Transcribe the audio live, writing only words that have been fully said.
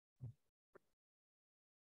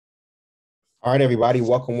All right, everybody,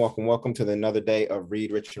 welcome to another day of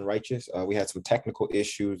Read Rich and Righteous. We had some technical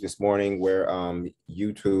issues this morning where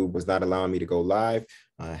YouTube was not allowing me to go live.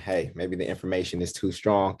 Hey, maybe the information is too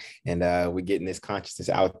strong and we're getting this consciousness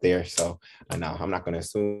out there. So no, I'm not going to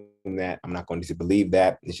assume that. I'm not going to believe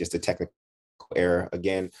that. It's just a technical error.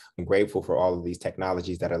 Again, I'm grateful for all of these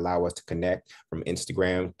technologies that allow us to connect from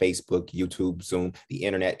Instagram, Facebook, YouTube, Zoom, the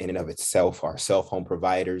internet in and of itself, our cell phone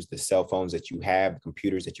providers, the cell phones that you have, the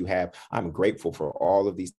computers that you have. I'm grateful for all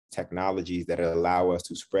of these technologies that allow us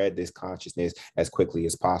to spread this consciousness as quickly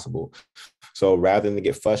as possible. So rather than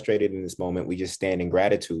get frustrated in this moment, we just stand in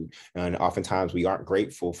gratitude. And oftentimes we aren't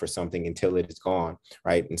grateful for something until it is gone,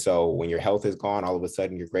 right? And so when your health is gone, all of a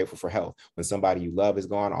sudden you're grateful for health. When somebody you love is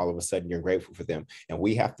gone, all of a sudden you're grateful for them. And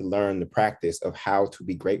we have to learn the practice of how to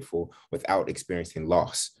be grateful without experiencing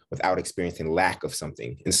loss, without experiencing lack of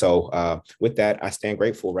something. And so with that, I stand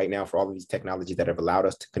grateful right now for all of these technologies that have allowed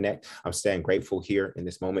us to connect. I'm staying grateful here in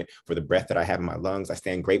this moment for the breath that I have in my lungs. I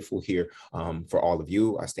stand grateful here for all of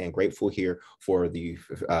you. I stand grateful here for the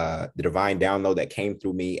divine download that came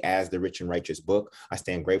through me as the Rich and Righteous book. I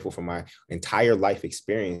stand grateful for my entire life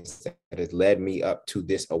experience that has led me up to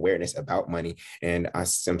this awareness about money. And I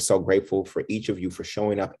am so grateful for each of you for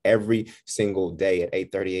showing up every single day at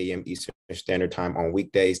 8:30 a.m. Eastern Standard Time on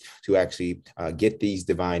weekdays to actually get these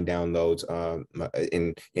divine downloads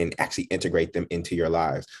and actually integrate them into your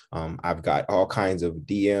lives. I've got all kinds of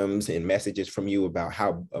DMs and messages from you about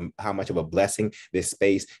how much of a blessing this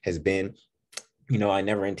space has been. You know, I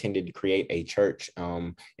never intended to create a church,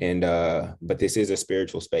 but this is a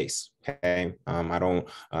spiritual space. Okay,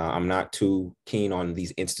 I'm not too keen on these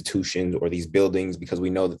institutions or these buildings because we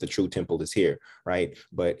know that the true temple is here, right?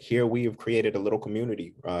 But here we have created a little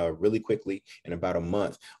community really quickly in about a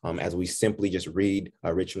month as we simply just read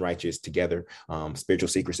Rich and Righteous together, Spiritual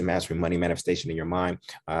Secrets and Mastering Money Manifestation in Your Mind.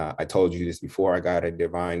 I told you this before. I got a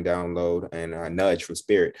divine download and a nudge from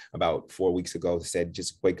Spirit about 4 weeks ago that said,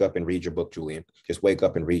 just wake up and read your book, Jullien. Just wake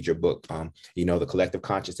up and read your book. The collective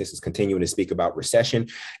consciousness is continuing to speak about recession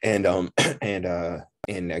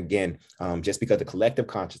and again, just because the collective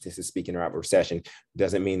consciousness is speaking about recession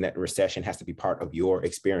doesn't mean that recession has to be part of your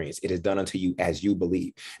experience. It is done unto you as you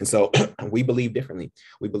believe. And so we believe differently.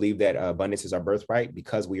 We believe that abundance is our birthright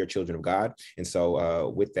because we are children of God. And so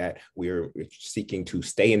with that, we're seeking to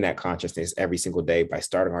stay in that consciousness every single day by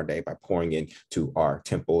starting our day by pouring into our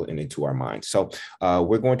temple and into our mind. So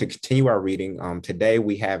we're going to continue our reading. Today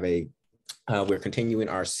we have we're continuing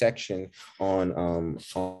our section on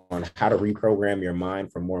how to reprogram your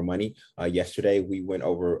mind for more money. Yesterday, we went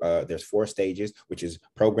over, there's 4 stages, which is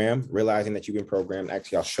program, realizing that you've been programmed.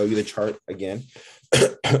 Actually, I'll show you the chart again.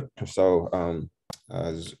 So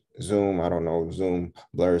Zoom, I don't know, Zoom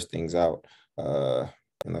blurs things out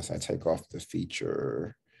unless I take off the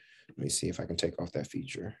feature. Let me see if I can take off that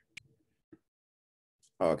feature.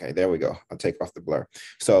 Okay, there we go. I'll take off the blur.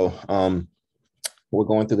 So, we're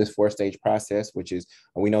going through this 4-stage process, which is,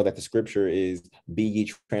 we know that the scripture is, be ye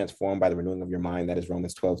transformed by the renewing of your mind. That is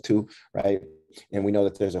Romans 12:2, right? And we know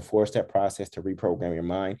that there's a 4-step process to reprogram your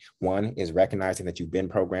mind. One is recognizing that you've been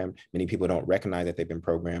programmed. Many people don't recognize that they've been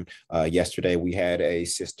programmed. Yesterday, we had a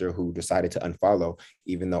sister who decided to unfollow,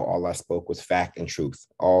 even though all I spoke was fact and truth,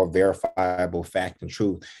 all verifiable fact and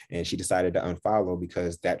truth. And she decided to unfollow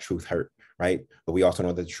because that truth hurt, right? But we also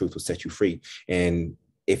know that the truth will set you free. And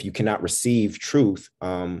if you cannot receive truth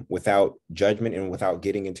without judgment and without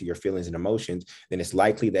getting into your feelings and emotions, then it's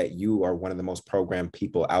likely that you are one of the most programmed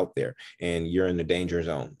people out there and you're in the danger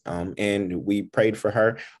zone. And we prayed for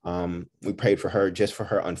her. We prayed for her just for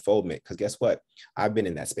her unfoldment. Because guess what? I've been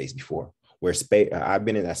in that space before. I've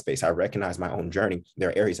been in that space. I recognize my own journey. There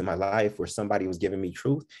are areas in my life where somebody was giving me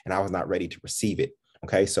truth and I was not ready to receive it.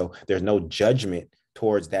 Okay, so there's no judgment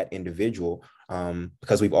towards that individual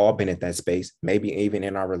because we've all been in that space. Maybe even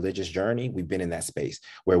in our religious journey, we've been in that space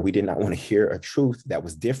where we did not want to hear a truth that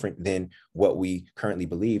was different than what we currently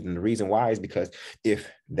believed. And the reason why is because if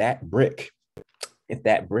that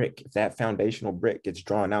foundational brick gets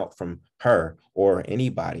drawn out from her or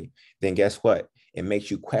anybody, then guess what? It makes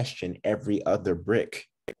you question every other brick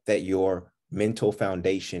that your mental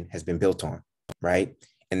foundation has been built on, right?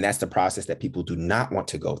 And that's the process that people do not want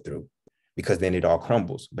to go through, because then it all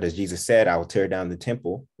crumbles. But as Jesus said, I will tear down the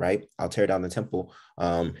temple, right? I'll tear down the temple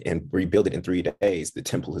and rebuild it in 3 days. The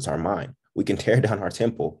temple is our mind. We can tear down our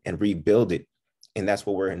temple and rebuild it. And that's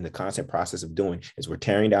what we're in the constant process of doing, is we're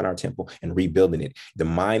tearing down our temple and rebuilding it. The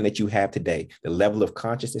mind that you have today, the level of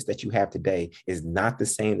consciousness that you have today is not the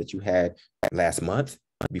same that you had last month,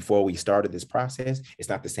 before we started this process. It's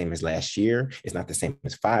not the same as last year. It's not the same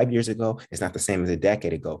as 5 years ago. It's not the same as a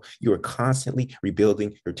decade ago. You are constantly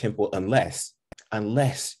rebuilding your temple unless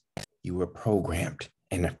you were programmed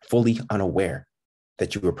and fully unaware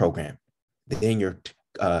that you were programmed. Then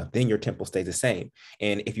your temple stays the same.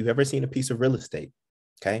 And if you've ever seen a piece of real estate,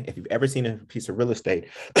 okay, if you've ever seen a piece of real estate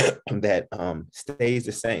that stays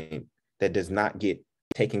the same, that does not get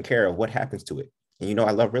taken care of, what happens to it? And you know,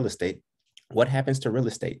 I love real estate. What happens to real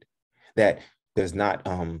estate that does not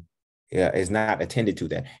is not attended to,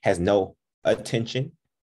 that has no attention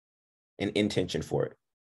and intention for it?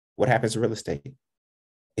 What happens to real estate?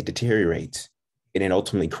 It deteriorates and it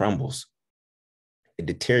ultimately crumbles. It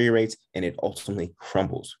deteriorates and it ultimately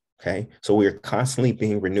crumbles. Okay, so we are constantly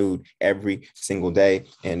being renewed every single day,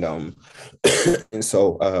 and and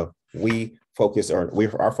so our focus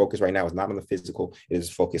right now is not on the physical; it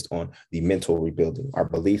is focused on the mental rebuilding. Our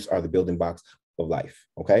beliefs are the building blocks of life.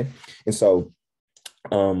 Okay, and so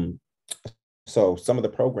so some of the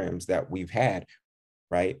programs that we've had,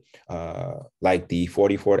 right, like the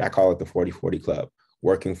 40-40, I call it the 40-40 Club.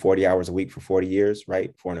 Working 40 hours a week for 40 years,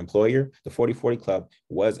 right? For an employer, the 40-40 Club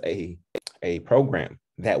was a program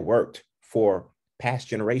that worked for past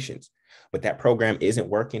generations, but that program isn't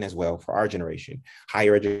working as well for our generation.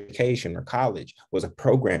 Higher education or college was a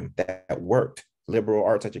program that worked. Liberal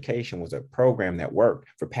arts education was a program that worked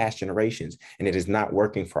for past generations, and it is not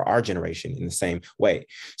working for our generation in the same way.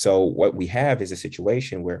 So what we have is a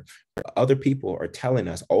situation where other people are telling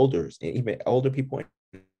us, elders, and even older people,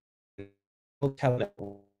 telling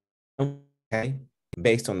them, okay,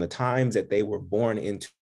 based on the times that they were born into,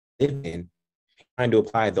 live in, trying to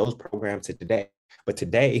apply those programs to today. But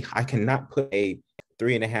today, I cannot put a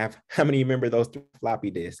 3.5, how many remember those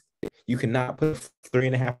floppy disks? You cannot put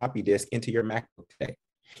 3.5 floppy disk into your MacBook today.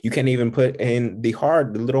 You can't even put in the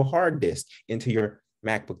little hard disk into your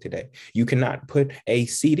MacBook today. You cannot put a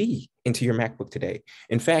CD into your MacBook today.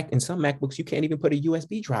 In fact, in some MacBooks, you can't even put a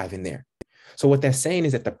USB drive in there. So what that's saying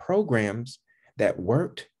is that the programs that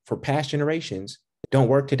worked for past generations don't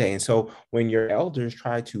work today. And so when your elders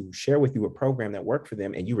try to share with you a program that worked for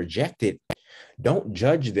them and you reject it, don't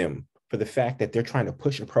judge them for the fact that they're trying to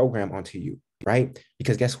push a program onto you, right?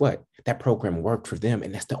 Because guess what? That program worked for them,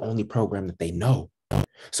 and that's the only program that they know.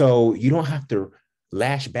 So you don't have to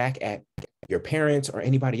lash back at your parents or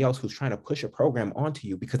anybody else who's trying to push a program onto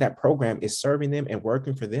you, because that program is serving them and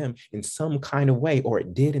working for them in some kind of way, or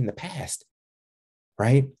it did in the past,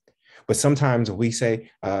 right? But sometimes we say,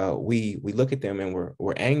 we look at them and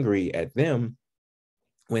we're angry at them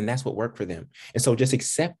when that's what worked for them. And so just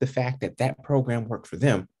accept the fact that that program worked for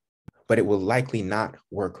them, but it will likely not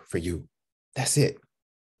work for you. That's it.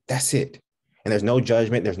 That's it. And there's no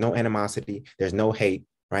judgment. There's no animosity. There's no hate,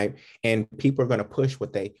 right? And people are going to push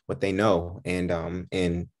what they know.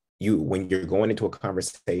 And you, when you're going into a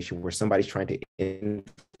conversation where somebody's trying to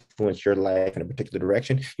influence your life in a particular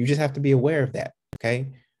direction, you just have to be aware of that. Okay.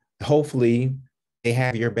 Hopefully they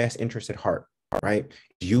have your best interest at heart, right?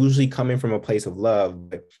 Usually coming from a place of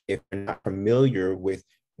love. But if you're not familiar with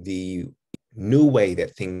the new way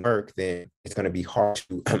that things work, then it's going to be hard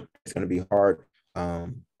to, it's going to be hard.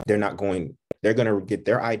 They're going to get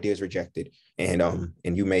their ideas rejected, and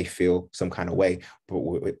you may feel some kind of way, but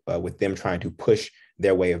with them trying to push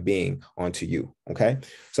their way of being onto you. Okay.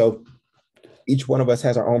 So each one of us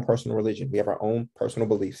has our own personal religion. We have our own personal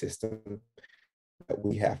belief system that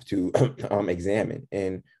we have to examine,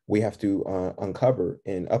 and we have to uncover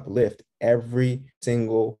and uplift every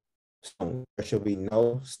single stone. There should be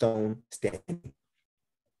no stone standing,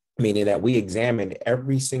 meaning that we examined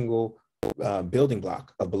every single building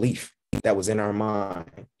block of belief that was in our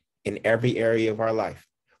mind in every area of our life,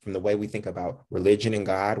 from the way we think about religion and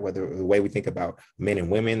God, whether the way we think about men and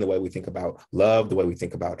women, the way we think about love, the way we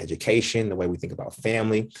think about education, the way we think about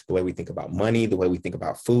family, the way we think about money, the way we think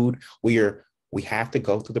about food. We have to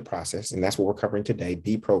go through the process, and that's what we're covering today,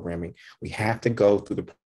 deprogramming. We have to go through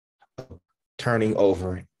the turning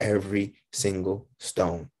over every single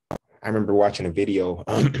stone. I remember watching a video,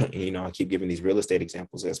 I keep giving these real estate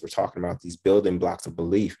examples as we're talking about these building blocks of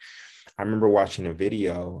belief. I remember watching a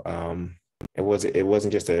video. It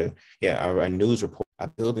wasn't just a news report, a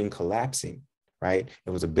building collapsing, right? It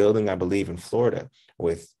was a building, I believe, in Florida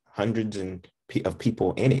with hundreds of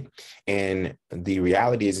people in it. And the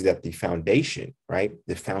reality is that the foundation, right?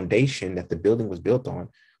 The foundation that the building was built on,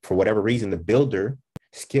 for whatever reason, the builder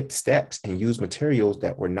skipped steps and used materials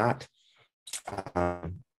that were not,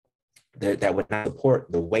 that would not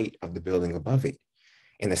support the weight of the building above it.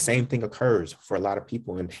 And the same thing occurs for a lot of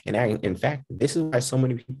people. And in fact, this is why so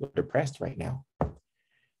many people are depressed right now.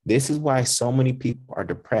 This is why so many people are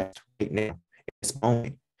depressed right now in this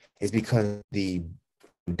moment, is because the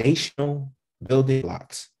foundational building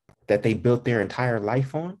blocks that they built their entire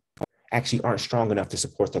life on actually aren't strong enough to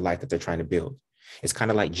support the life that they're trying to build. It's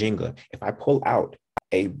kind of like Jenga. If I pull out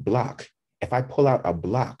a block, if I pull out a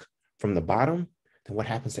block from the bottom, then what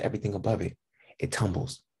happens to everything above it? It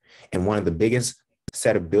tumbles. And one of the biggest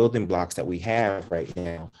set of building blocks that we have right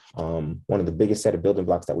now, one of the biggest set of building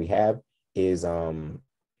blocks that we have is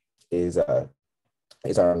is uh,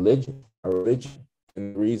 our religion. Our religion.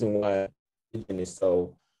 And the reason why religion is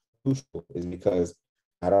so crucial is because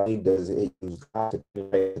not only does it use God to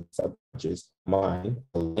penetrate the subconscious mind,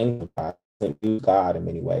 the language of God, it doesn't use God in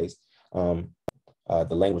many ways, the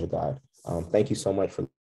language of God. Thank you so much for,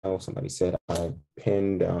 somebody said I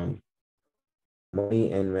pinned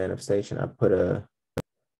Money and Manifestation. I put a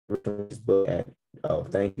book at, oh,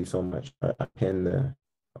 thank you so much. I pinned the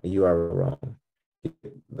URL wrong.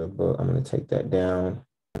 The book, I'm going to take that down.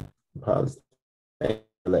 Probably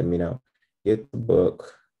let me know. Get the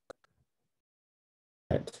book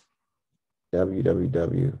at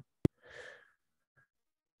www.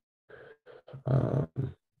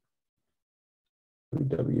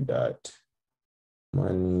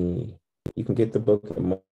 www.money. You can get the book at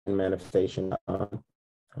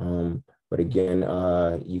moneyandmanifestation.com. But again,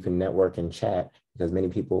 you can network and chat because many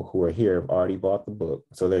people who are here have already bought the book.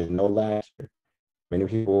 So there's no lag here. Many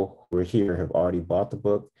people who are here have already bought the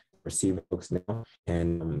book, receive the books now,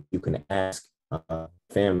 and you can ask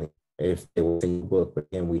family if they will send the book. But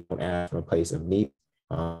again, we don't ask from a place of need.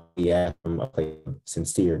 We ask from a place of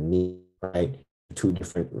sincere need, right? Two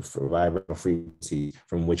different vibrational frequencies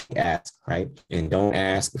from which we ask, right? And don't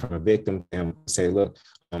ask from a victim and say, look,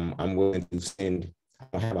 I'm willing to send, I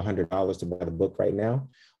don't have $100 to buy the book right now,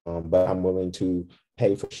 but I'm willing to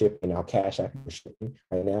pay for shipping. I'll cash out for shipping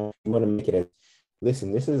right now. You want to make it as,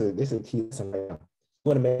 listen, this is a key lesson right now. You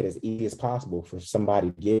want to make it as easy as possible for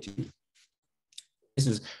somebody to get to you.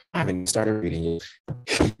 I haven't started reading it.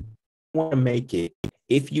 You want to make it,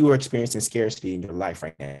 if you are experiencing scarcity in your life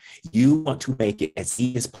right now, you want to make it as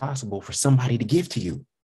easy as possible for somebody to give to you.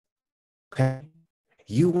 Okay?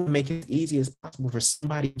 You want to make it as easy as possible for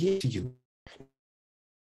somebody to give to you.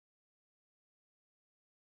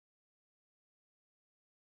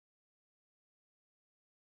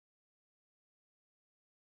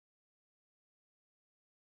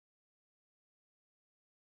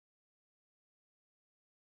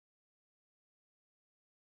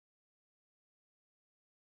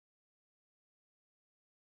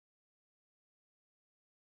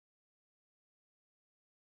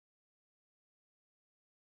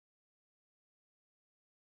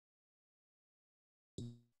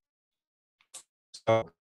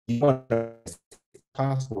 So you want it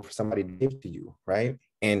possible for somebody to give to you, right?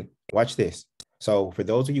 And watch this. So for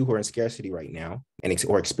those of you who are in scarcity right now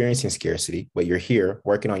or experiencing scarcity, but you're here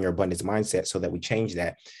working on your abundance mindset so that we change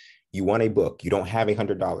that, you want a book, you don't have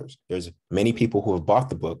 $100. There's many people who have bought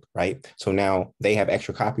the book, right? So now they have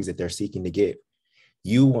extra copies that they're seeking to give.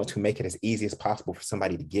 You want to make it as easy as possible for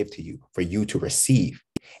somebody to give to you, for you to receive.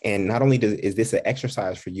 And not only is this an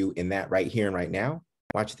exercise for you in that right here and right now,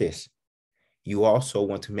 watch this. You also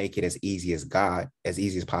want to make it as easy as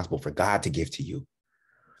possible for God to give to you.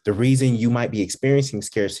 The reason you might be experiencing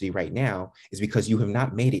scarcity right now is because you have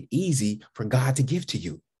not made it easy for God to give to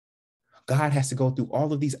you. God has to go through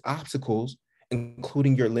all of these obstacles,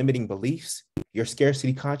 including your limiting beliefs, your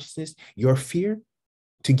scarcity consciousness, your fear,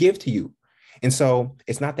 to give to you. And so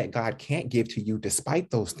it's not that God can't give to you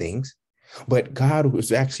despite those things, but God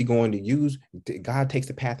is actually going to God takes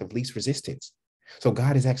the path of least resistance. So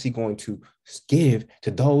God is actually going to give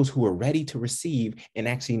to those who are ready to receive, and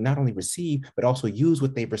actually not only receive, but also use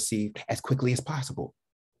what they've received as quickly as possible.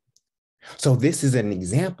 So this is an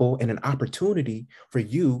example and an opportunity for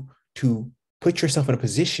you to put yourself in a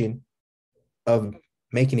position of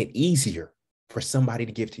making it easier for somebody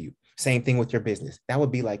to give to you. Same thing with your business. That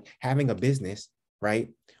would be like having a business, right,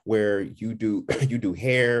 where you do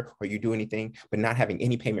hair or you do anything, but not having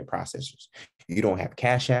any payment processors. You don't have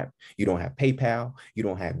Cash App, you don't have PayPal, you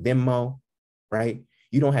don't have Venmo, right?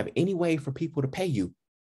 You don't have any way for people to pay you,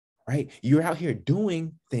 right? You're out here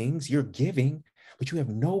doing things, you're giving, but you have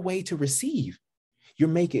no way to receive.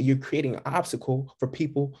 You're creating an obstacle for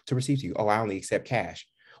people to receive to you. Oh, I only accept cash.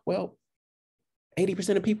 Well,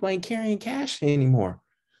 80% of people ain't carrying cash anymore.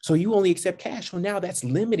 So you only accept cash. So now that's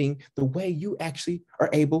limiting the way you actually are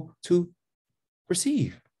able to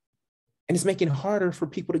receive. And it's making it harder for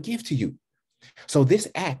people to give to you. So this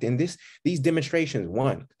act and these demonstrations,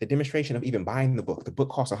 one, the demonstration of even buying the book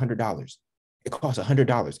costs $100. It costs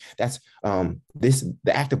 $100. That's the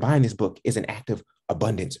act of buying this book is an act of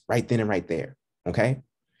abundance right then and right there. Okay.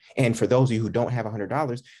 And for those of you who don't have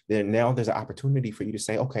 $100, then now there's an opportunity for you to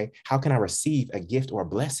say, okay, how can I receive a gift or a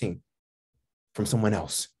blessing from someone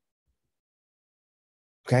else?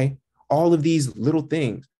 Okay. All of these little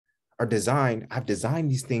things are designed. I've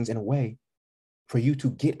designed these things in a way for you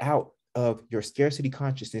to get out of your scarcity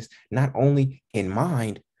consciousness, not only in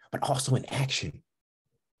mind, but also in action.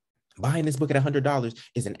 Buying this book at $100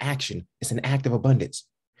 is an action. It's an act of abundance.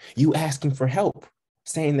 You asking for help,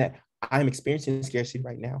 saying that I'm experiencing scarcity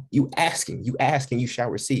right now. You asking, you shall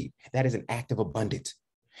receive. That is an act of abundance.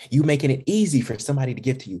 You making it easy for somebody to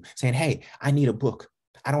give to you, saying, hey, I need a book.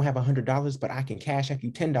 I don't have $100, but I can cash app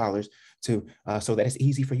you $10 to so that it's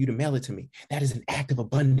easy for you to mail it to me. That is an act of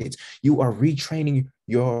abundance. You are retraining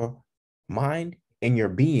your mind and your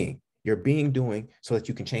being doing so that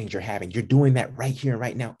you can change your having. You're doing that right here and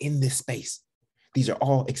right now in this space. These are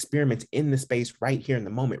all experiments in the space right here in the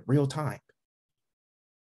moment, real time.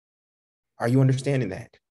 Are you understanding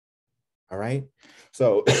that? All right.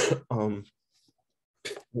 So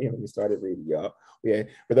we haven't started reading, y'all. Yeah,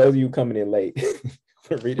 for those of you coming in late,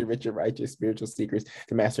 we're reading Rich and Righteous, Spiritual Secrets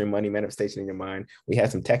to Mastering Money, Manifestation in Your Mind. We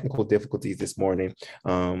had some technical difficulties this morning.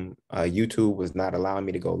 YouTube was not allowing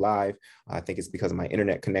me to go live. I think it's because of my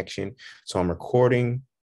internet connection. So I'm recording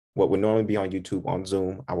what would normally be on YouTube on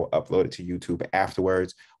Zoom. I will upload it to YouTube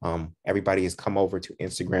afterwards. Everybody has come over to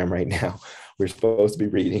Instagram right now. We're supposed to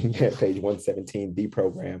be reading at page 117,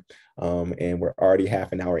 Reprogram. And we're already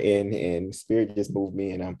half an hour in, and Spirit just moved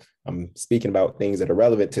me, and I'm speaking about things that are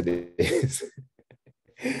relevant to this.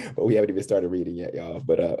 But we haven't even started reading yet, y'all.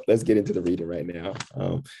 But let's get into the reading right now.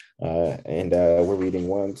 We're reading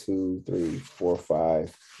 1, 2, 3, 4,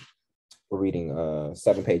 5. We're reading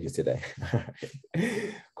 7 pages today.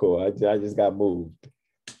 Cool. I just got moved.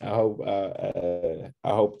 I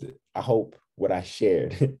hope what I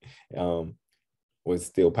shared was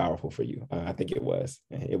still powerful for you. I think it was.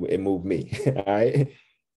 It moved me. All right.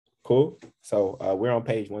 Cool. So we're on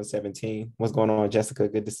page 117. What's going on, Jessica?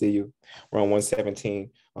 Good to see you. We're on 117,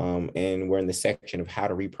 and we're in the section of how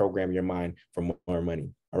to reprogram your mind for more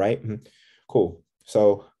money. All right. Cool.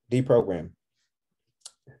 So deprogram.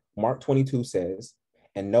 Mark 22 says,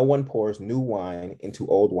 and no one pours new wine into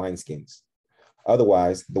old wineskins.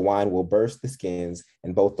 Otherwise, the wine will burst the skins,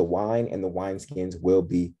 and both the wine and the wineskins will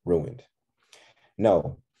be ruined.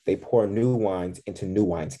 No, they pour new wines into new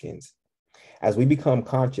wineskins. As we become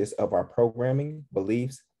conscious of our programming,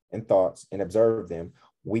 beliefs, and thoughts and observe them,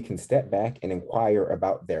 we can step back and inquire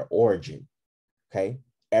about their origin. Okay?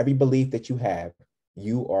 Every belief that you have,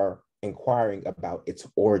 you are inquiring about its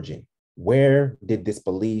origin. Where did this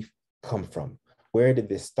belief come from? Where did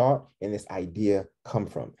this thought and this idea come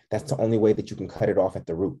from? That's the only way that you can cut it off at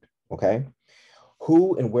the root, okay?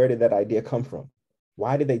 Who and where did that idea come from?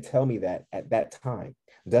 Why did they tell me that at that time?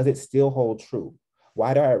 Does it still hold true?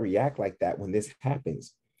 Why do I react like that when this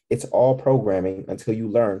happens? It's all programming until you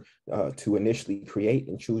learn to initially create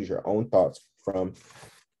and choose your own thoughts from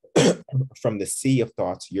the sea of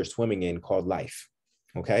thoughts you're swimming in called life,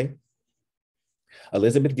 okay?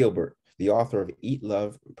 Elizabeth Gilbert, the author of Eat,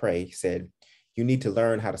 Love, Pray, said, you need to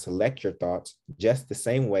learn how to select your thoughts just the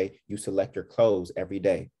same way you select your clothes every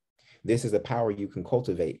day. This is a power you can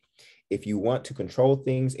cultivate. If you want to control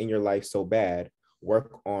things in your life so bad,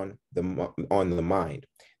 work on the mind.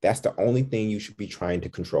 That's the only thing you should be trying to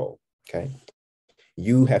control, okay?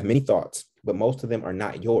 You have many thoughts, but most of them are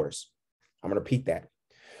not yours. I'm going to repeat that.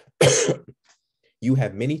 You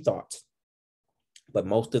have many thoughts, but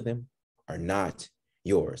most of them are not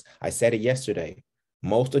yours. I said it yesterday.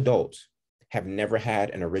 Most adults have never had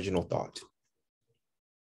an original thought.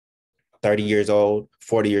 30 years old,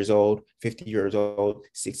 40 years old, 50 years old,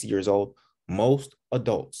 60 years old. Most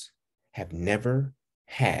adults have never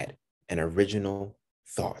had an original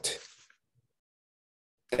thought.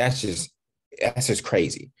 That's just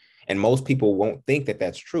crazy. And most people won't think that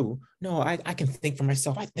that's true. No, I can think for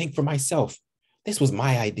myself. I think for myself. This was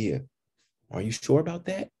my idea. Are you sure about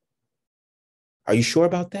that? Are you sure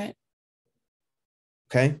about that?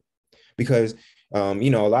 Okay. Because, a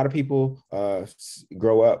lot of people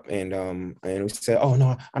grow up and we say, oh,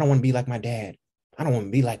 no, I don't want to be like my dad. I don't want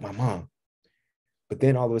to be like my mom. But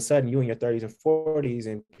then all of a sudden you in your 30s and 40s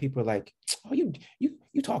and people are like, oh, you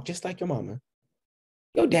talk just like your mama.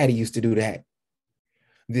 Your daddy used to do that.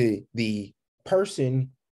 The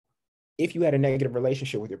person, if you had a negative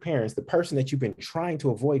relationship with your parents, the person that you've been trying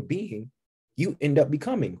to avoid being, you end up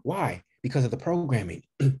becoming. Why? Because of the programming.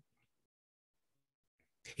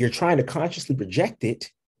 You're trying to consciously reject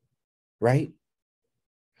it, right?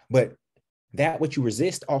 But that what you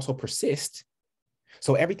resist also persists.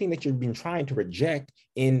 So everything that you've been trying to reject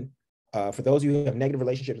for those of you who have negative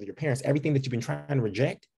relationships with your parents, everything that you've been trying to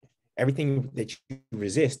reject, Everything that you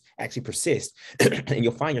resist actually persists. And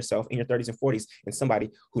you'll find yourself in your 30s and 40s, and somebody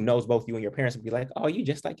who knows both you and your parents will be like, oh, you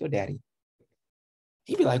just like your daddy.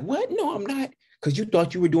 He'd be like, what? No, I'm not. Because you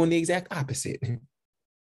thought you were doing the exact opposite.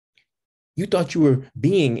 You thought you were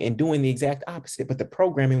being and doing the exact opposite, but the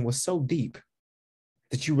programming was so deep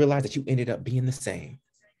that you realized that you ended up being the same.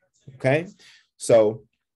 Okay? So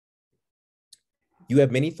you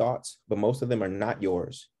have many thoughts, but most of them are not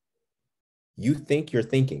yours. You think you're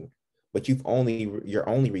thinking, but you're only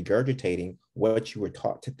regurgitating what you were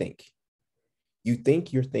taught to think. You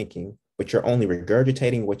think you're thinking, but you're only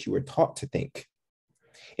regurgitating what you were taught to think.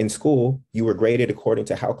 In school, you were graded according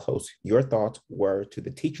to how close your thoughts were to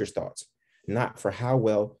the teacher's thoughts, not for how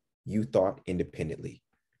well you thought independently.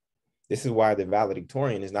 This is why the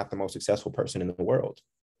valedictorian is not the most successful person in the world.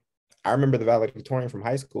 I remember the valedictorian from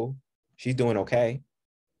high school. She's doing okay.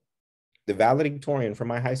 The valedictorian from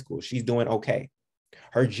my high school, she's doing okay.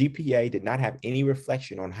 Her GPA did not have any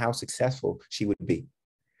reflection on how successful she would be.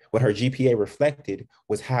 What her GPA reflected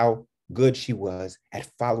was how good she was at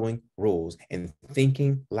following rules and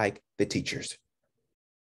thinking like the teachers.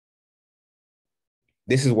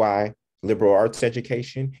 This is why liberal arts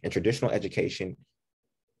education and traditional education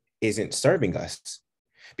isn't serving us,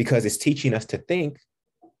 because it's teaching us to think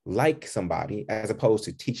like somebody as opposed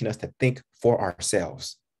to teaching us to think for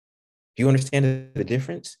ourselves. Do you understand the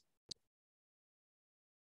difference?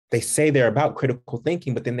 They say they're about critical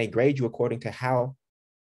thinking, but then they grade you according to how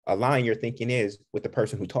aligned your thinking is with the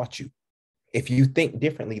person who taught you. If you think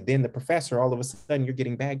differently than the professor, all of a sudden you're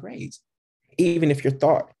getting bad grades, even if your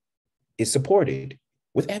thought is supported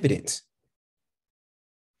with evidence.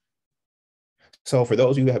 So for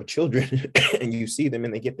those of you who have children and you see them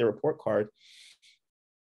and they get their report card,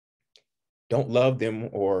 don't love them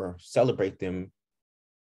or celebrate them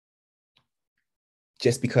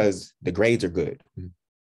just because the grades are good.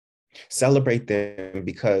 Celebrate them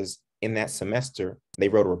because in that semester, they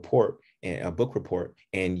wrote a book report,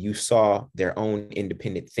 and you saw their own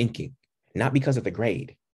independent thinking, not because of the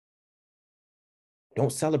grade.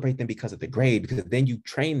 Don't celebrate them because of the grade, because then you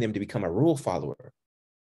train them to become a rule follower,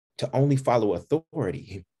 to only follow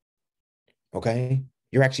authority. Okay?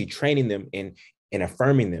 You're actually training them and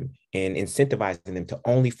affirming them and incentivizing them to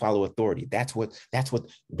only follow authority. That's what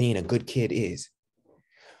being a good kid is.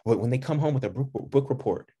 When they come home with a book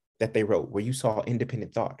report that they wrote where you saw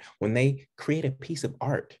independent thought, when they create a piece of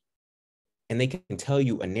art and they can tell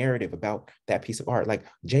you a narrative about that piece of art, like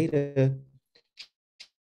Jada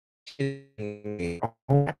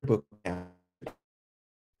book now,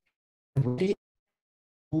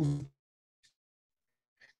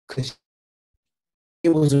 because it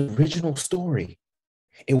was an original story.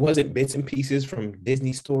 It wasn't bits and pieces from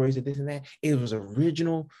Disney stories or this and that. It was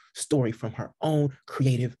original story from her own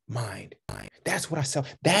creative mind. That's what I saw.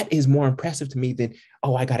 That is more impressive to me than,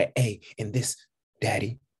 oh, I got an A in this,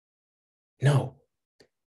 daddy. No,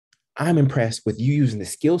 I'm impressed with you using the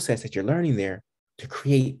skill sets that you're learning there to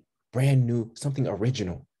create brand new, something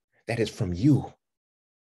original that is from you.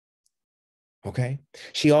 Okay.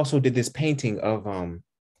 She also did this painting of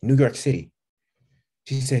New York City.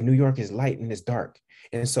 She said, New York is light and it's dark.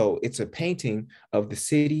 And so it's a painting of the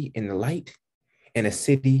city in the light and a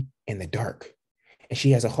city in the dark. And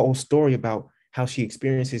she has a whole story about how she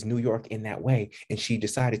experiences New York in that way. And she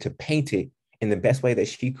decided to paint it in the best way that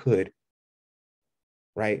she could,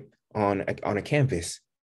 right, on a canvas.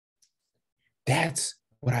 That's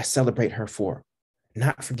what I celebrate her for,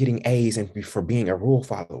 not for getting A's and for being a rule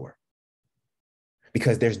follower.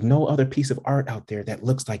 Because there's no other piece of art out there that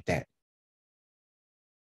looks like that.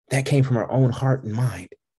 That came from her own heart and mind.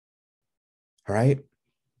 All right.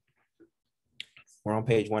 We're on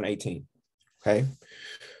page 118. Okay.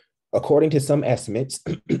 According to some estimates,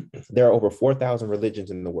 there are over 4,000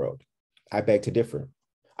 religions in the world. I beg to differ.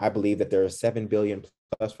 I believe that there are 7 billion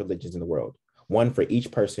plus religions in the world, one for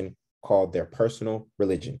each person called their personal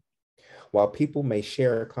religion. While people may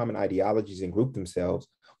share common ideologies and group themselves,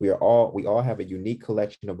 we all have a unique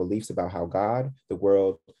collection of beliefs about how God, the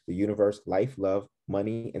world, the universe, life, love,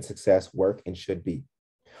 money, and success work and should be.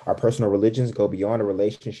 Our personal religions go beyond a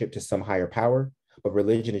relationship to some higher power, but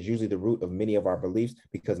religion is usually the root of many of our beliefs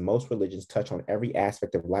because most religions touch on every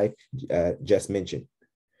aspect of life just mentioned.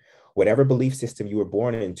 Whatever belief system you were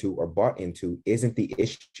born into or bought into isn't the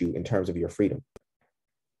issue in terms of your freedom.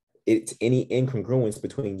 It's any incongruence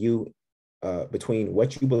between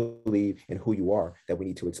what you believe and who you are that we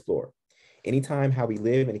need to explore. Anytime how we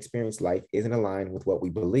live and experience life isn't aligned with what we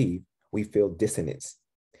believe, we feel dissonance.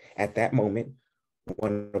 At that moment,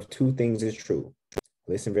 one of two things is true.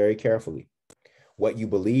 Listen very carefully. What you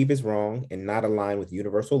believe is wrong and not aligned with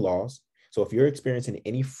universal laws. So if you're experiencing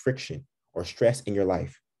any friction or stress in your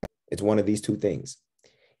life, it's one of these two things.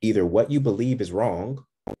 Either what you believe is wrong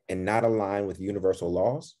and not aligned with universal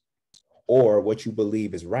laws, or what you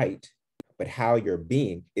believe is right, but how you're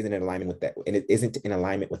being isn't in alignment with that, and it isn't in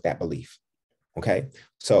alignment with that belief. Okay.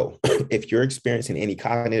 So if you're experiencing any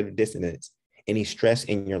cognitive dissonance, any stress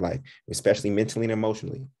in your life, especially mentally and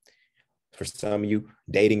emotionally, for some of you,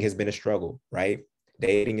 dating has been a struggle, right?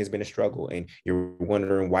 Dating has been a struggle, and you're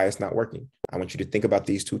wondering why it's not working. I want you to think about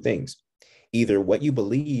these two things. Either what you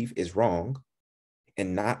believe is wrong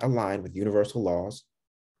and not aligned with universal laws,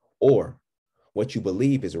 or what you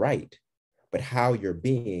believe is right, but how you're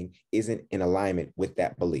being isn't in alignment with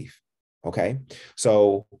that belief. Okay.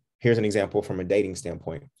 So here's an example from a dating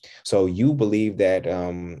standpoint. So you believe that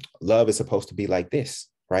love is supposed to be like this,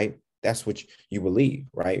 right? That's what you believe,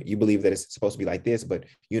 right? You believe that it's supposed to be like this, but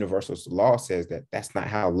universal law says that that's not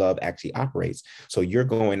how love actually operates. So you're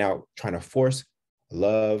going out trying to force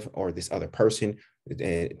love or this other person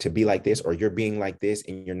to be like this, or you're being like this,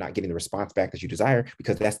 and you're not getting the response back that you desire,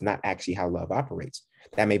 because that's not actually how love operates.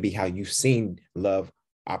 That may be how you've seen love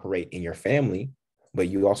operate in your family, but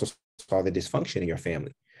you also saw the dysfunction in your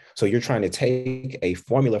family. So you're trying to take a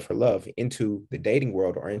formula for love into the dating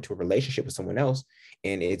world or into a relationship with someone else,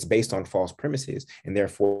 and it's based on false premises, and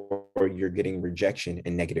therefore you're getting rejection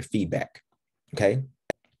and negative feedback. Okay.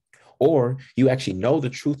 Or you actually know the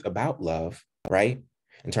truth about love, right?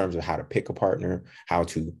 In terms of how to pick a partner, how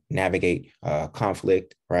to navigate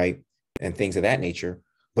conflict, right? And things of that nature,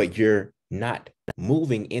 but you're not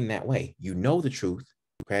moving in that way. You know the truth,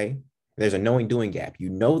 okay? There's a knowing doing gap. You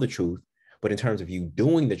know the truth, but in terms of you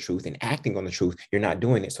doing the truth and acting on the truth, you're not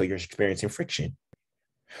doing it. So you're experiencing friction.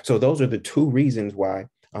 So those are the two reasons why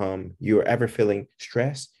you're ever feeling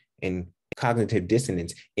stress and cognitive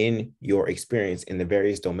dissonance in your experience in the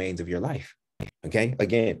various domains of your life. Okay.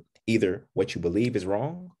 Again, either what you believe is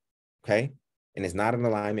wrong, okay, and it's not in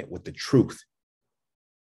alignment with the truth,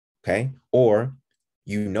 okay, or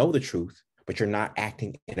you know the truth, but you're not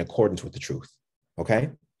acting in accordance with the truth.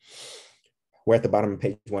 Okay. We're at the bottom of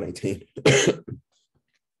page 118.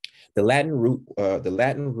 The Latin root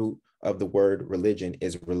of the word religion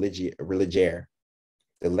is religare.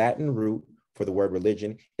 The Latin root for the word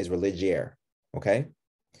religion is religare, okay,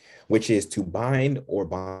 which is to bind or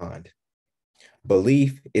bond.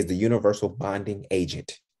 Belief is the universal bonding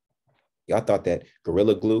agent. Y'all thought that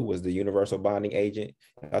Gorilla Glue was the universal bonding agent?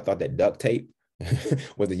 Y'all thought that duct tape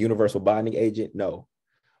was the universal bonding agent? No.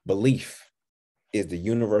 Belief is the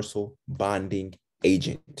universal bonding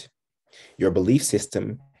agent. Your belief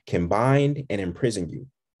system can bind and imprison you,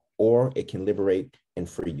 or it can liberate and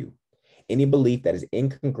free you. Any belief that is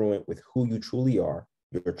incongruent with who you truly are,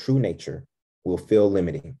 your true nature, will feel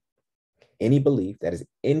limiting. Any belief that is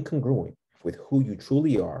incongruent with who you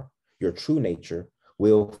truly are, your true nature,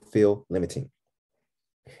 will feel limiting.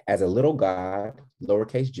 As a little God,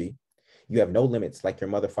 lowercase g, you have no limits like your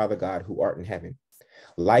mother, father God, who art in heaven.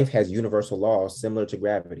 Life has universal laws similar to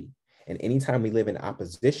gravity. And anytime we live in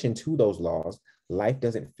opposition to those laws, life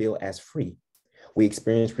doesn't feel as free. We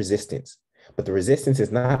experience resistance, but the resistance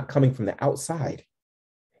is not coming from the outside.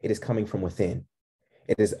 It is coming from within.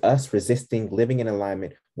 It is us resisting living in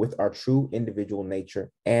alignment with our true individual nature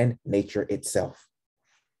and nature itself.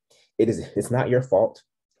 It's not your fault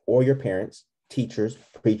or your parents, teachers,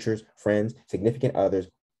 preachers, friends, significant others,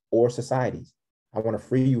 or societies. I want to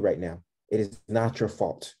free you right now. It is not your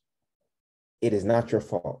fault. It is not your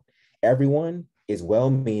fault. Everyone is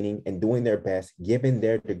well-meaning and doing their best given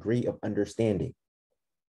their degree of understanding.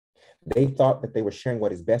 They thought that they were sharing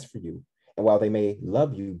what is best for you. And while they may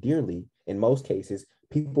love you dearly, in most cases,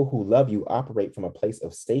 people who love you operate from a place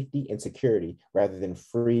of safety and security rather than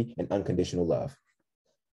free and unconditional love.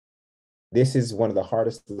 This is one of the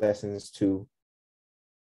hardest lessons to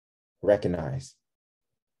recognize.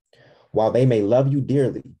 While they may love you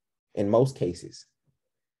dearly, in most cases,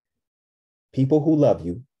 people who love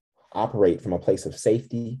you operate from a place of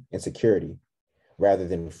safety and security rather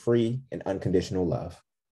than free and unconditional love.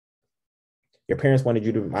 My parents wanted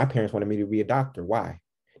me to be a doctor. Why?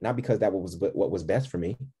 Not because that was what was best for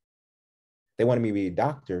me. They wanted me to be a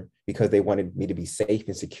doctor because they wanted me to be safe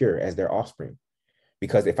and secure as their offspring.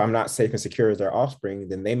 Because if I'm not safe and secure as their offspring,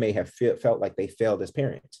 then they may have felt like they failed as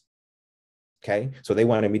parents. Okay. So they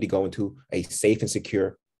wanted me to go into a safe and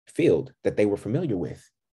secure field that they were familiar with.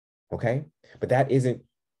 Okay. But that isn't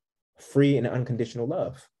free and unconditional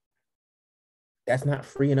love. That's not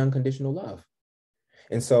free and unconditional love.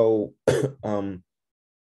 And so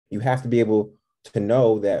you have to be able to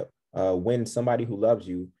know that when somebody who loves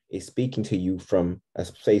you is speaking to you from a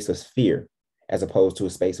space of fear as opposed to a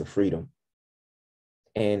space of freedom.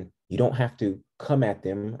 And You don't have to come at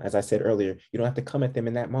them, as I said earlier, you don't have to come at them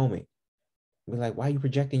in that moment. Be like, why are you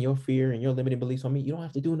projecting your fear and your limiting beliefs on me? You don't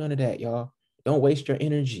have to do none of that, y'all. Don't waste your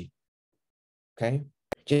energy. Okay?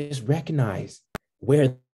 Just recognize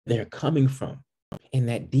where they're coming from in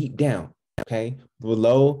that deep down. Okay?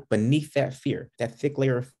 Beneath that fear, that thick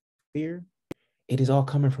layer of fear, it is all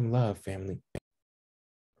coming from love, family.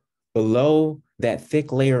 Below that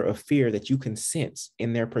thick layer of fear that you can sense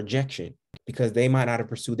in their projection, because they might not have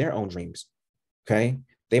pursued their own dreams. Okay?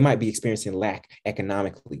 They might be experiencing lack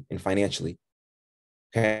economically and financially.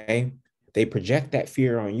 Okay? They project that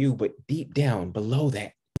fear on you, but deep down below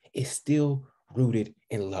that is still rooted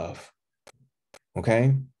in love.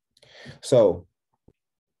 Okay? So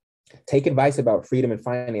take advice about freedom and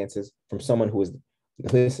finances from someone who is,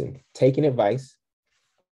 listen, taking advice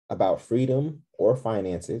about freedom or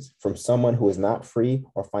finances from someone who is not free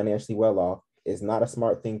or financially well off is not a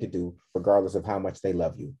smart thing to do, regardless of how much they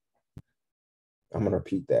love you. I'm going to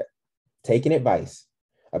repeat that. Taking advice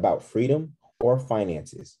about freedom or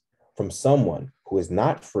finances from someone who is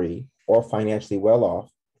not free or financially well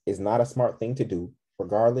off is not a smart thing to do,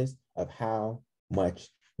 regardless of how much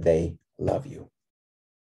they love you.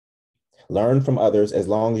 Learn from others as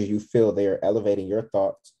long as you feel they are elevating your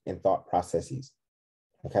thoughts and thought processes.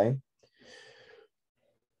 Okay?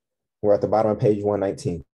 We're at the bottom of page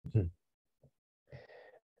 119.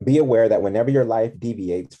 Be aware that whenever your life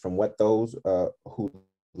deviates from what those who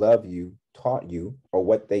love you taught you or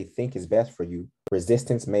what they think is best for you,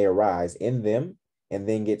 resistance may arise in them and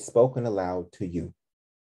then get spoken aloud to you.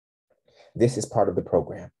 This is part of the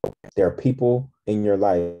program. There are people in your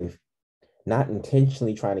life not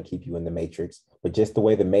intentionally trying to keep you in the matrix, but just the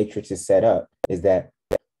way the matrix is set up is that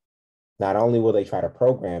not only will they try to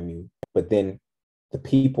program you, but then the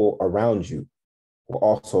people around you will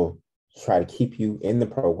also try to keep you in the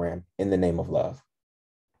program in the name of love.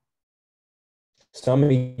 Some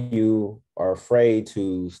of you are afraid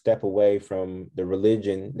to step away from the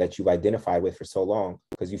religion that you've identified with for so long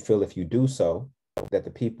because you feel if you do so, that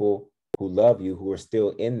the people who love you, who are still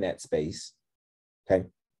in that space, okay,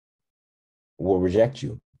 will reject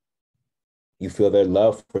you. You feel their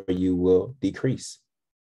love for you will decrease.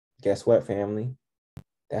 Guess what, family?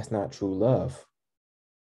 That's not true love.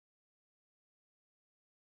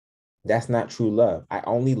 That's not true love. I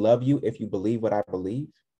only love you if you believe what I believe.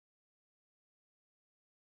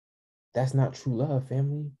 That's not true love,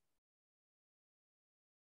 family.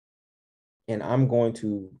 And I'm going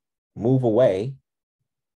to move away.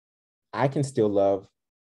 I can still love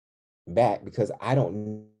back because I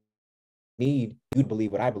don't need you to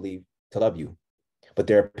believe what I believe to love you. But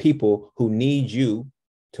there are people who need you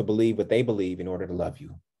to believe what they believe in order to love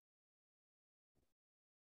you.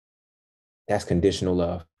 That's conditional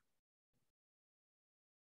love.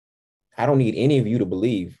 I don't need any of you to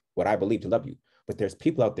believe what I believe to love you. But there's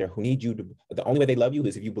people out there who need you to, the only way they love you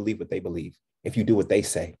is if you believe what they believe, if you do what they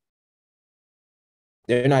say.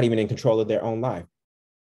 They're not even in control of their own life,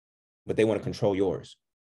 but they want to control yours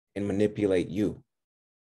and manipulate you.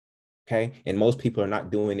 Okay? And most people are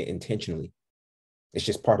not doing it intentionally. It's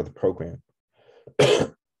just part of the program.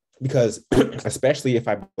 Because especially if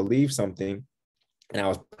I believe something and I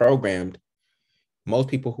was programmed, most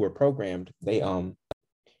people who are programmed, they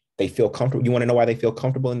feel comfortable. You want to know why they feel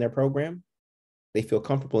comfortable in their program? They feel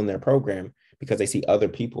comfortable in their program because they see other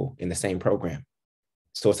people in the same program.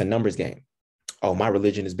 So it's a numbers game. Oh, my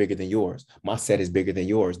religion is bigger than yours. My set is bigger than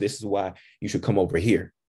yours. This is why you should come over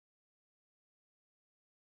here.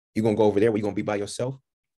 You're going to go over there where you're going to be by yourself.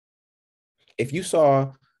 If you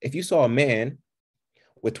saw a man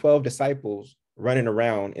with 12 disciples running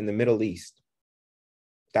around in the Middle East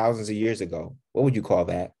thousands of years ago, what would you call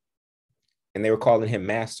that? And they were calling him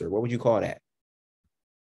master. What would you call that?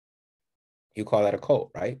 You call that a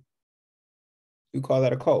cult, right? You call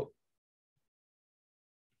that a cult,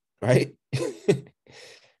 right?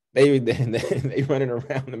 they running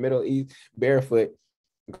around the Middle East barefoot,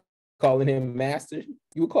 calling him master.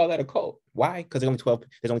 You would call that a cult. Why? Because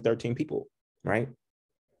there's only 13 people, right?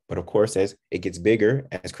 But of course, as it gets bigger,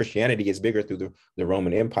 as Christianity gets bigger through the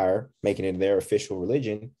Roman Empire, making it their official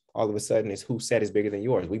religion, all of a sudden it's whose set is bigger than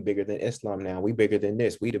yours. We bigger than Islam now. We bigger than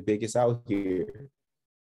this. We the biggest out here.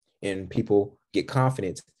 And people get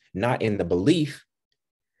confidence, not in the belief.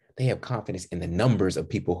 They have confidence in the numbers of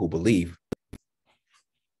people who believe.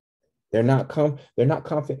 They're not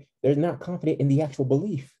confident in the actual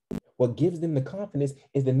belief. What gives them the confidence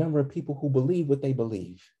is the number of people who believe what they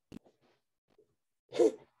believe.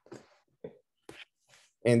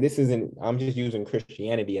 And I'm just using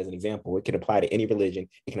Christianity as an example. It can apply to any religion.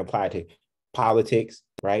 It can apply to politics,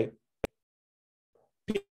 right?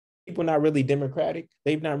 people not really Democratic.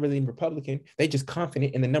 They're not really Republican. They just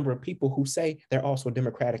confident in the number of people who say they're also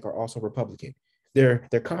Democratic or also Republican. Their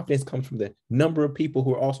confidence comes from the number of people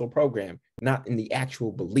who are also programmed, not in the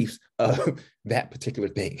actual beliefs of that particular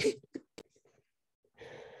thing.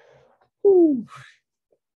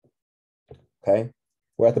 Okay,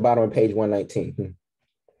 we're at the bottom of page 119.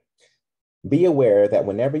 Be aware that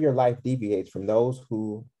whenever your life deviates from those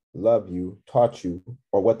who love you, taught you,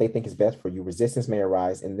 or what they think is best for you, resistance may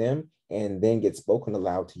arise in them and then get spoken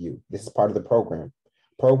aloud to you. This is part of the program.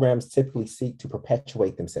 Programs typically seek to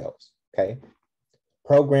perpetuate themselves, okay?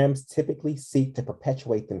 Programs typically seek to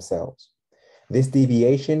perpetuate themselves. This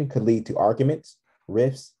deviation could lead to arguments,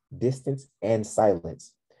 rifts, distance, and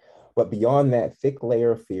silence. But beyond that thick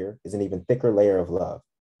layer of fear is an even thicker layer of love.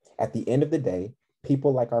 At the end of the day,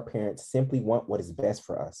 people like our parents simply want what is best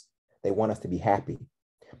for us. They want us to be happy.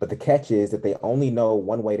 But the catch is that they only know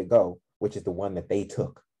one way to go, which is the one that they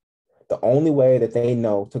took. The only way that they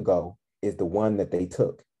know to go is the one that they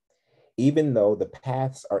took. Even though the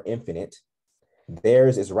paths are infinite,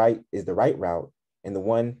 theirs is the right route, and the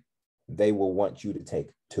one they will want you to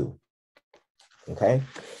take too. Okay?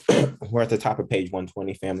 We're at the top of page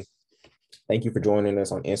 120, family. Thank you for joining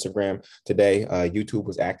us on Instagram today. YouTube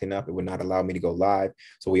was acting up. It would not allow me to go live.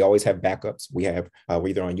 So we always have backups. We're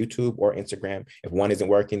either on YouTube or Instagram. If one isn't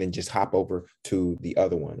working, then just hop over to the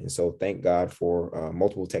other one. And so thank God for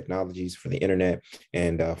multiple technologies, for the internet,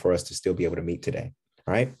 and for us to still be able to meet today.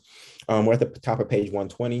 All right. We're at the top of page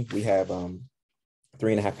 120. We have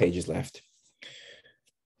 3.5 pages left.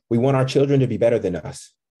 We want our children to be better than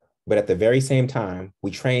us. But at the very same time,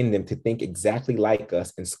 we train them to think exactly like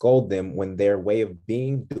us and scold them when their way of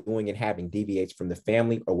being, doing, and having deviates from the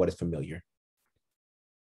family or what is familiar.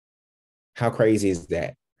 How crazy is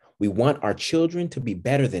that? We want our children to be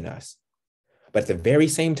better than us. But at the very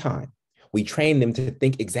same time, we train them to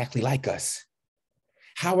think exactly like us.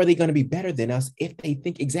 How are they going to be better than us if they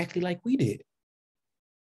think exactly like we did?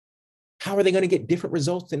 How are they going to get different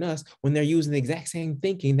results than us when they're using the exact same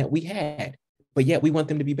thinking that we had? But yet we want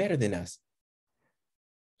them to be better than us.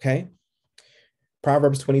 Okay.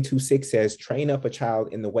 Proverbs 22:6 says, train up a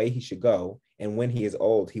child in the way he should go, and when he is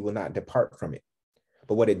old, he will not depart from it.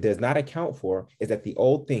 But what it does not account for is that the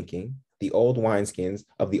old thinking, the old wineskins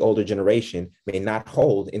of the older generation may not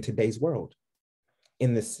hold in today's world.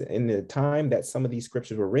 In the time that some of these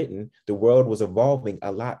scriptures were written, the world was evolving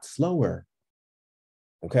a lot slower.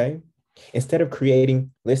 Okay. Instead of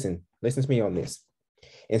creating, listen to me on this.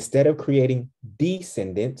 Instead of creating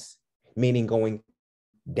descendants, meaning going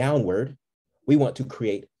downward, we want to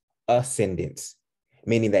create ascendants,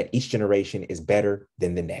 meaning that each generation is better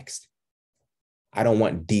than the next. I don't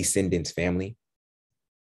want descendants, family.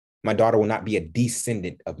 My daughter will not be a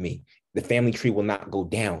descendant of me. The family tree will not go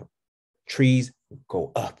down. Trees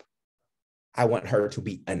go up. I want her to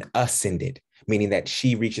be an ascendant, meaning that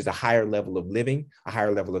she reaches a higher level of living, a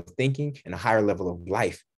higher level of thinking, and a higher level of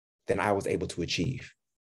life than I was able to achieve.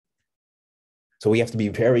 So we have to be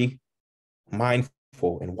very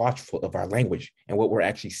mindful and watchful of our language and what we're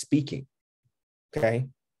actually speaking, okay?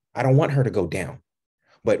 I don't want her to go down.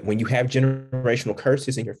 But when you have generational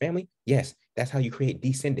curses in your family, yes, that's how you create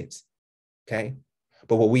descendants, okay?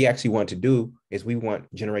 But what we actually want to do is we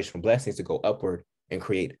want generational blessings to go upward and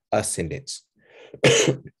create ascendants.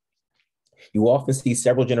 You often see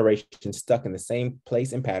several generations stuck in the same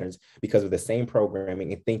place and patterns because of the same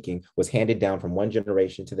programming and thinking was handed down from one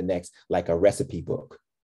generation to the next like a recipe book.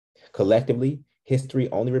 Collectively, history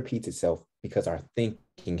only repeats itself because our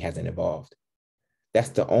thinking hasn't evolved. That's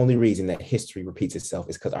the only reason that history repeats itself,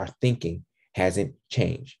 is because our thinking hasn't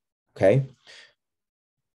changed, okay?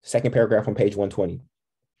 Second paragraph on page 120.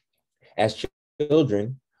 As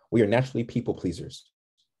children, we are naturally people pleasers.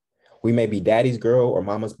 We may be daddy's girl or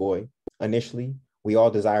mama's boy. Initially, we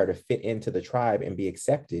all desire to fit into the tribe and be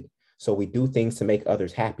accepted, so we do things to make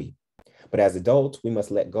others happy. But as adults, we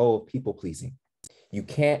must let go of people pleasing. You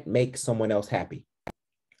can't make someone else happy.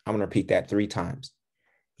 I'm going to repeat that 3 times.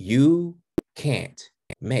 You can't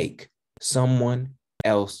make someone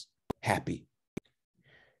else happy.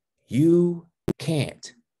 You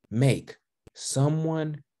can't make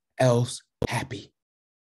someone else happy.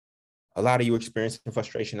 A lot of you experiencing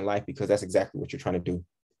frustration in life because that's exactly what you're trying to do.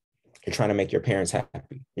 You're trying to make your parents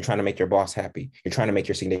happy. You're trying to make your boss happy. You're trying to make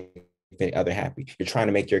your significant other happy. You're trying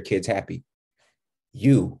to make your kids happy.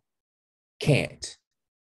 You can't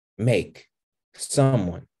make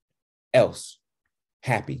someone else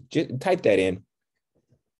happy. Just type that in.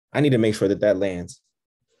 I need to make sure that that lands.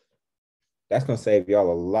 That's going to save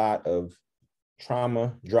y'all a lot of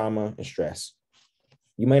trauma, drama, and stress.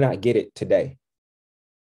 You may not get it today.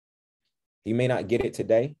 You may not get it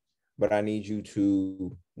today, but I need you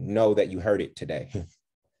to know that you heard it today.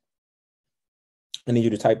 I need you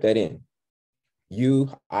to type that in.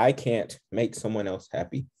 I can't make someone else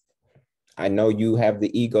happy. I know you have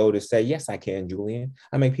the ego to say, yes, I can, Jullien.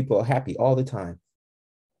 I make people happy all the time.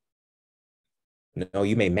 No,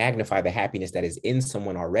 you may magnify the happiness that is in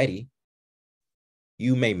someone already.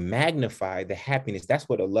 You may magnify the happiness. That's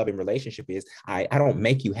what a loving relationship is. I don't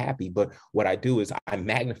make you happy, but what I do is I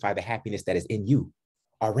magnify the happiness that is in you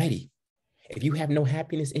already. If you have no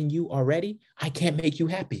happiness in you already, I can't make you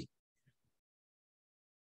happy.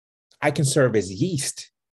 I can serve as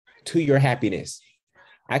yeast to your happiness.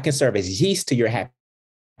 I can serve as yeast to your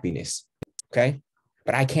happiness. Okay.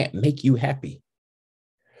 But I can't make you happy.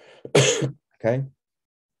 Okay.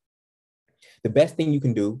 The best thing you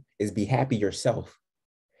can do is be happy yourself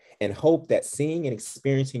and hope that seeing and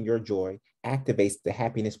experiencing your joy activates the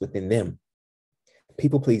happiness within them.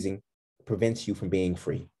 People pleasing prevents you from being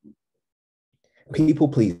free. People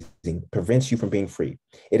pleasing prevents you from being free.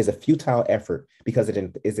 It is a futile effort because it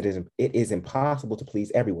is impossible to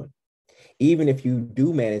please everyone. Even if you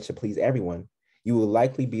do manage to please everyone, you will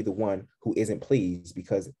likely be the one who isn't pleased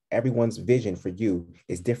because everyone's vision for you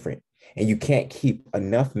is different. And you can't keep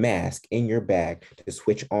enough mask in your bag to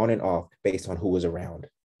switch on and off based on who is around.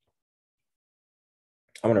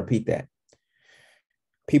 I'm going to repeat that.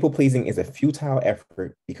 People pleasing is a futile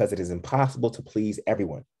effort because it is impossible to please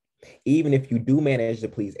everyone. Even if you do manage to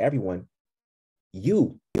please everyone,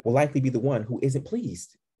 you will likely be the one who isn't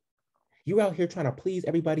pleased. You're out here trying to please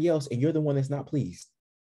everybody else and you're the one that's not pleased.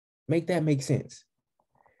 Make that make sense.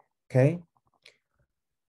 Okay?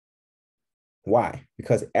 Why?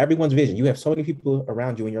 Because everyone's vision, you have so many people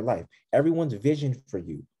around you in your life. Everyone's vision for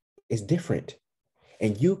you is different.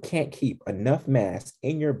 And you can't keep enough mass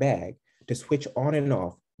in your bag to switch on and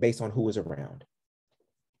off based on who is around.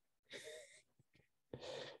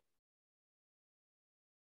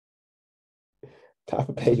 Top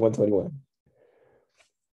of page 121.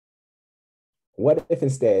 What if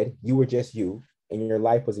instead you were just you and your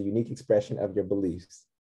life was a unique expression of your beliefs?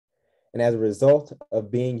 And as a result of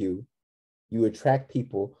being you, you attract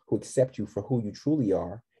people who accept you for who you truly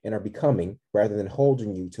are and are becoming rather than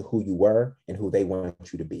holding you to who you were and who they want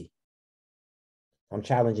you to be. I'm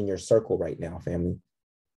challenging your circle right now, family.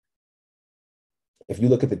 If you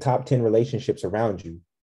look at the top 10 relationships around you,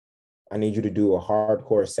 I need you to do a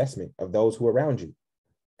hardcore assessment of those who are around you.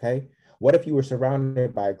 Okay? What if you were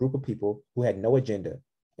surrounded by a group of people who had no agenda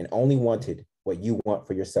and only wanted what you want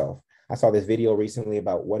for yourself? I saw this video recently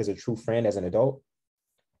about what is a true friend as an adult.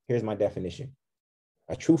 Here's my definition.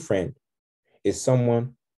 A true friend is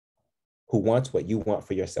someone who wants what you want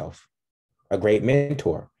for yourself. A great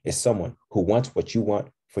mentor is someone who wants what you want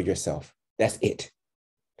for yourself. That's it.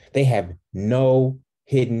 They have no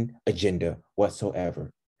hidden agenda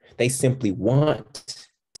whatsoever. They simply want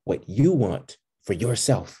what you want for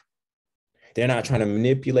yourself. They're not trying to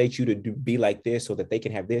manipulate you to be like this so that they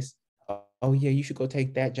can have this. Oh yeah, you should go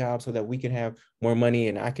take that job so that we can have more money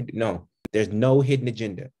and I can. No, there's no hidden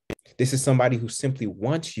agenda. This is somebody who simply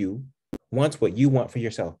wants what you want for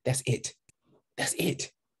yourself. That's it. That's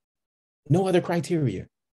it. No other criteria.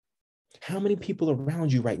 How many people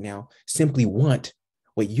around you right now simply want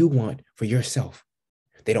what you want for yourself?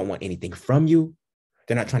 They don't want anything from you.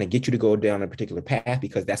 They're not trying to get you to go down a particular path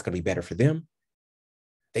because that's going to be better for them.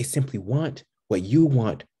 They simply want what you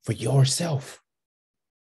want for yourself.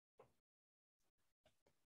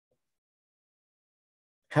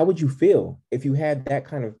 How would you feel if you had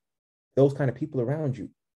those kind of people around you?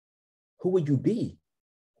 Who would you be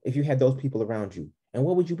if you had those people around you? And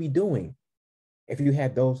what would you be doing if you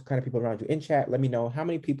had those kind of people around you? In chat, let me know how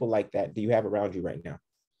many people like that do you have around you right now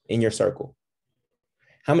in your circle?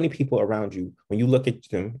 How many people around you, when you look at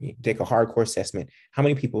them, you take a hardcore assessment, how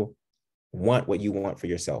many people want what you want for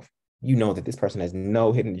yourself? You know that this person has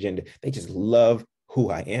no hidden agenda. They just love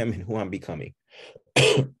who I am and who I'm becoming.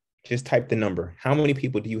 Just type the number. How many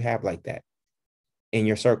people do you have like that in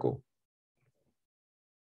your circle?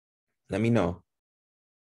 Let me know.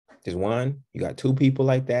 There's one, you got two people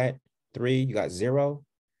like that, three, you got zero.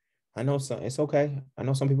 I know some, it's okay. I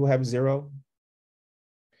know some people have zero.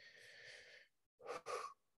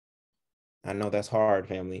 I know that's hard,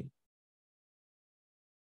 family.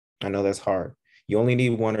 I know that's hard. You only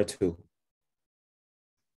need one or two.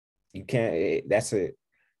 You can't, that's it.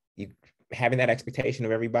 You having that expectation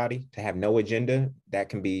of everybody to have no agenda, that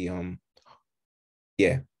can be,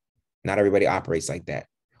 yeah, not everybody operates like that.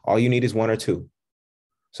 All you need is one or two.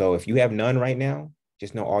 So if you have none right now,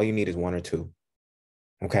 just know all you need is one or two.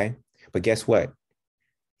 Okay. But guess what?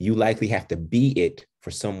 You likely have to be it for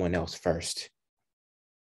someone else first.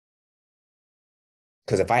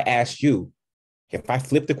 Because if I asked you, if I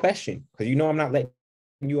flip the question, because you know I'm not letting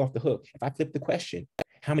you off the hook. If I flip the question,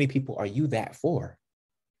 how many people are you that for?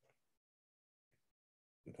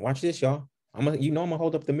 Watch this, y'all. I'm gonna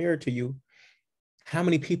hold up the mirror to you. How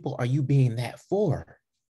many people are you being that for?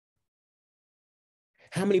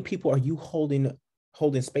 How many people are you holding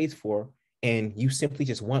space for, and you simply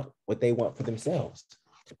just want what they want for themselves?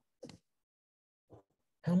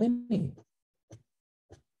 How many?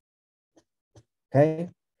 Okay.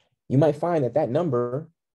 You might find that number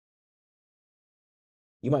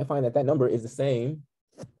is the same,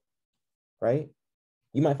 right?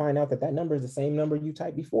 You might find out that number is the same number you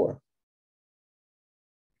typed before.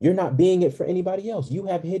 You're not being it for anybody else. You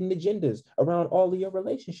have hidden agendas around all of your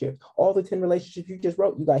relationships. All the 10 relationships you just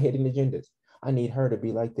wrote, you got hidden agendas. I need her to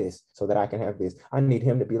be like this so that I can have this. I need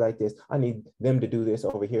him to be like this. I need them to do this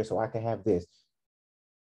over here so I can have this.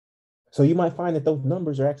 So you might find that those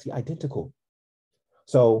numbers are actually identical.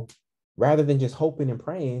 So rather than just hoping and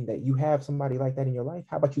praying that you have somebody like that in your life,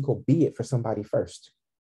 how about you go be it for somebody first?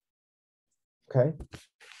 Okay.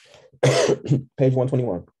 Page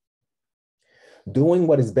 121. Doing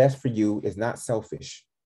what is best for you is not selfish.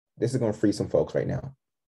 This is going to free some folks right now.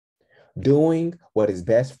 Doing what is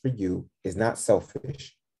best for you is not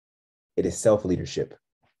selfish. It is self-leadership.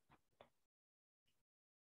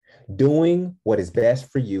 Doing what is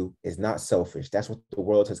best for you is not selfish. That's what the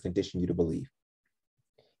world has conditioned you to believe.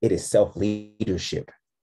 It is self-leadership.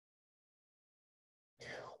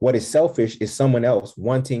 What is selfish is someone else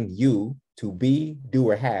wanting you to be, do,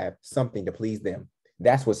 or have something to please them.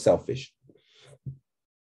 That's what's selfish.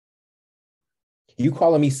 You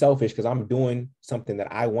calling me selfish because I'm doing something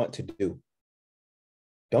that I want to do.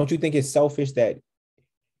 Don't you think it's selfish that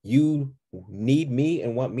you need me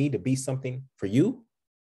and want me to be something for you?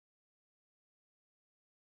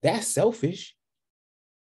 That's selfish.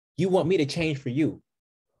 You want me to change for you,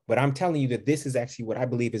 but I'm telling you that this is actually what I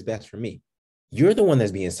believe is best for me. You're the one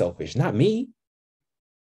that's being selfish, not me.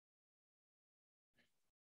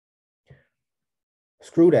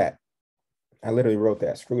 Screw that. I literally wrote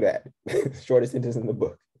that. Screw that. Shortest sentence in the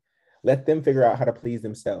book. Let them figure out how to please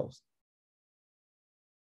themselves.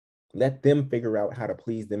 Let them figure out how to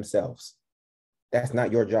please themselves. That's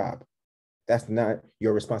not your job. That's not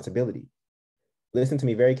your responsibility. Listen to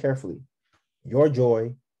me very carefully. Your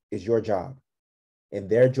joy is your job, and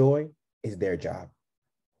their joy is their job.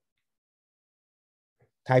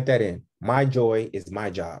 Type that in. My joy is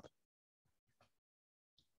my job.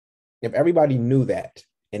 If everybody knew that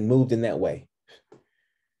and moved in that way,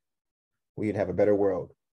 we'd have a better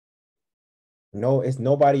world. No, it's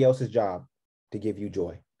nobody else's job to give you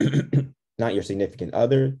joy. Not your significant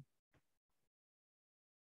other,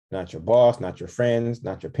 not your boss, not your friends,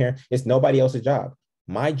 not your parents. It's nobody else's job.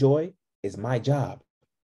 My joy is my job,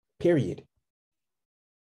 period.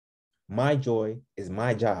 My joy is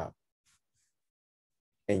my job.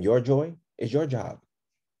 And your joy is your job.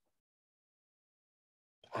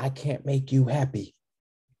 I can't make you happy.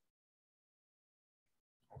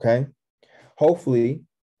 Okay? Hopefully,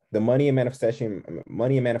 the Money and Manifestation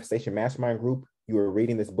Mastermind group you are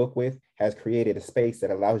reading this book with has created a space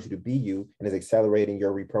that allows you to be you and is accelerating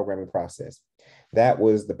your reprogramming process. That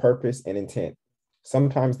was the purpose and intent.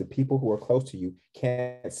 Sometimes the people who are close to you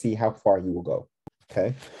can't see how far you will go.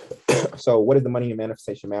 Okay. So what is the Money and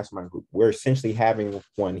Manifestation Mastermind group? We're essentially having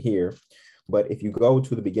one here, but if you go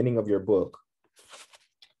to the beginning of your book,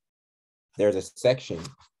 there's a section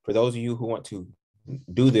for those of you who want to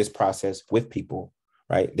do this process with people,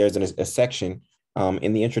 right? There's a section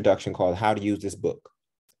in the introduction called How to Use This Book.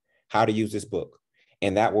 How to use this book.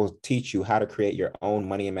 And that will teach you how to create your own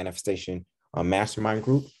Money and Manifestation mastermind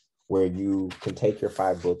group, where you can take your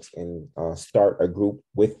 5 books and start a group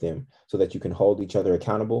with them so that you can hold each other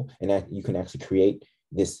accountable and that you can actually create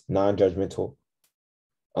this non-judgmental,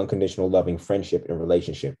 unconditional, loving friendship and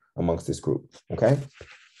relationship amongst this group. Okay.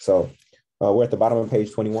 So we're at the bottom of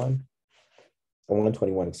page 21.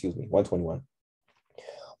 121.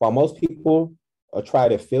 While most people try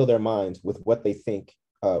to fill their minds with what they think,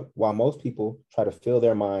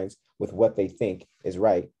 is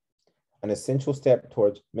right, an essential step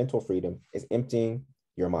towards mental freedom is emptying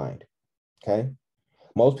your mind. Okay.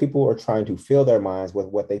 Most people are trying to fill their minds with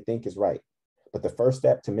what they think is right. But the first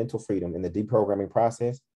step to mental freedom in the deprogramming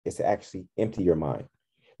process is to actually empty your mind.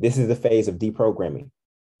 This is the phase of deprogramming.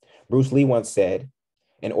 Bruce Lee once said,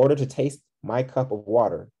 in order to taste my cup of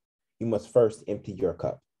water, you must first empty your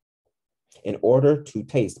cup. In order to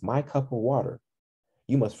taste my cup of water,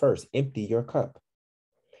 you must first empty your cup.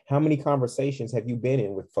 How many conversations have you been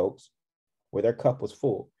in with folks where their cup was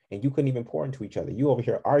full and you couldn't even pour into each other? You over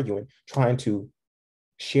here arguing, trying to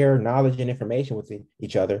share knowledge and information with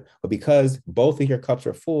each other. But because both of your cups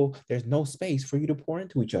are full, there's no space for you to pour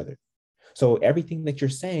into each other. So everything that you're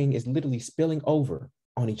saying is literally spilling over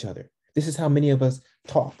on each other. This is how many of us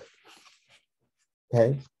talk.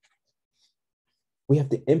 Okay. We have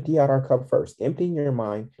to empty out our cup first. Emptying your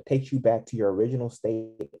mind takes you back to your original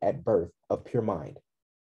state at birth of pure mind.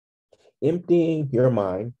 Emptying your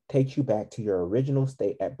mind takes you back to your original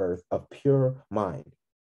state at birth of pure mind.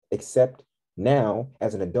 Except now,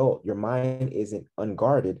 as an adult, your mind isn't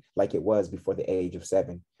unguarded like it was before the age of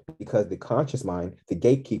 7, because the conscious mind, the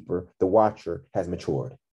gatekeeper, the watcher, has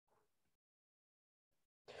matured.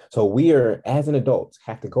 So we are, as an adult,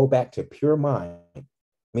 have to go back to pure mind,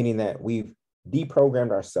 meaning that we've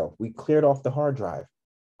deprogrammed ourselves. We cleared off the hard drive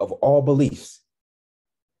of all beliefs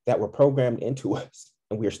that were programmed into us,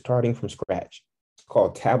 and we are starting from scratch. It's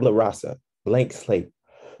called tabula rasa, blank slate.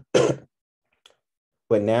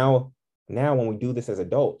 But now when we do this as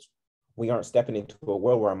adults, we aren't stepping into a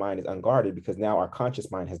world where our mind is unguarded, because now our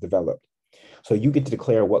conscious mind has developed. So you get to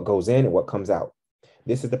declare what goes in and what comes out.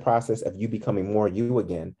 This is the process of you becoming more you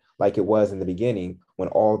again, like it was in the beginning, when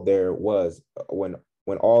all there was, when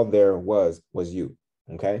all there was you.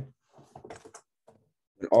 Okay.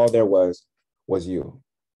 When all there was you.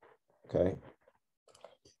 Okay.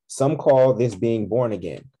 Some call this being born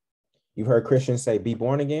again. You've heard Christians say, be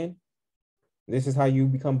born again. This is how you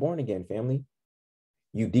become born again, family.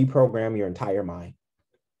 You deprogram your entire mind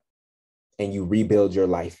and you rebuild your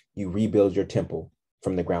life. You rebuild your temple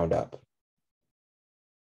from the ground up.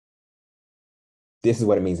 This is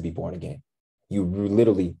what it means to be born again. You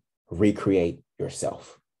literally recreate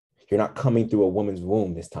yourself. You're not coming through a woman's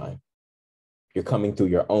womb this time. You're coming through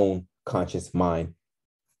your own conscious mind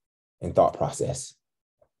and thought process.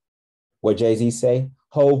 What Jay-Z say?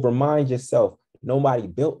 Hov, remind yourself, nobody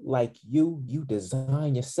built like you. You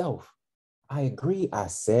design yourself. I agree, I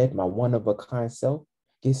said, my one-of-a-kind self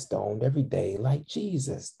gets stoned every day like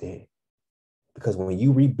Jesus did. Because when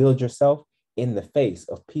you rebuild yourself in the face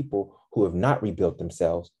of people who have not rebuilt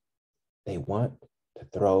themselves, they want to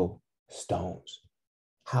throw stones.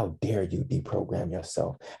 How dare you deprogram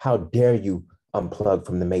yourself? How dare you unplug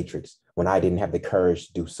from the matrix when I didn't have the courage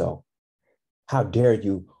to do so? How dare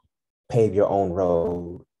you pave your own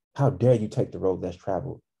road? How dare you take the road less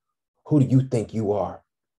traveled? Who do you think you are?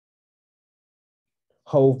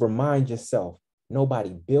 Hov, remind yourself, nobody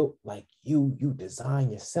built like you. You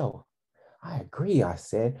design yourself. I agree, I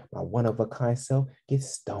said, my one-of-a-kind self gets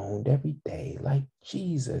stoned every day like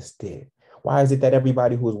Jesus did. Why is it that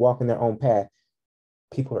everybody who is walking their own path,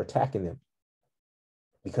 people are attacking them?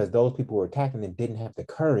 Because those people who are attacking them didn't have the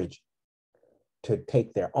courage to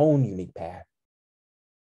take their own unique path.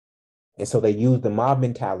 And so they use the mob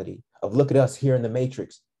mentality of, look at us here in the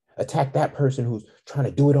matrix. Attack that person who's trying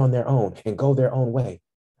to do it on their own and go their own way.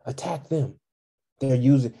 Attack them. They're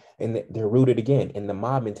using, and they're rooted again in the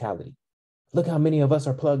mob mentality. Look how many of us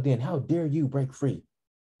are plugged in. How dare you break free?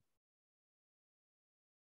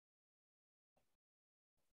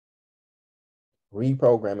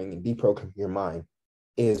 Reprogramming and deprogramming your mind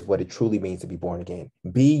is what it truly means to be born again.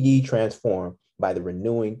 Be ye transformed by the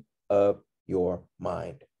renewing of your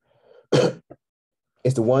mind.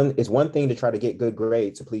 It's one thing to try to get good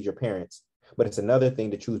grades to please your parents, but it's another thing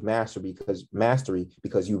to choose mastery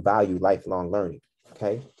because you value lifelong learning.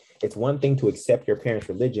 Okay. It's one thing to accept your parents'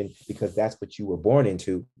 religion because that's what you were born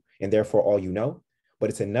into and therefore all you know. But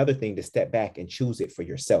it's another thing to step back and choose it for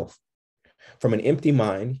yourself. From an empty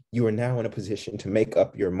mind, you are now in a position to make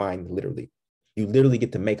up your mind literally. You literally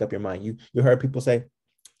get to make up your mind. You heard people say,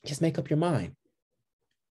 just make up your mind.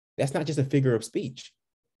 That's not just a figure of speech.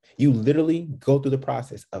 You literally go through the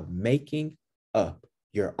process of making up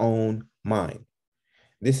your own mind.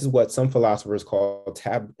 This is what some philosophers call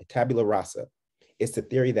tabula rasa. It's the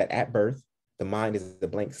theory that at birth, the mind is a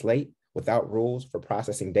blank slate without rules for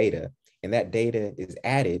processing data, and that data is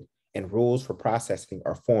added and rules for processing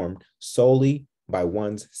are formed solely by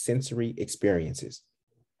one's sensory experiences.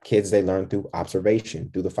 Kids, they learn through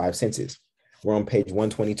observation, through the 5 senses. We're on page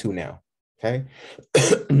 122 now, okay?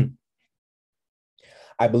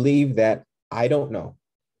 I believe that I don't know.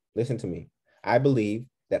 Listen to me. I believe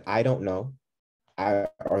that I don't know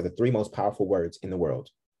are the 3 most powerful words in the world.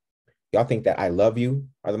 Y'all think that I love you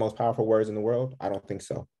are the most powerful words in the world? I don't think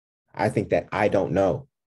so. I think that I don't know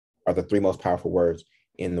are the 3 most powerful words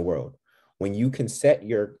in the world. When you can set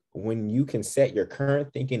your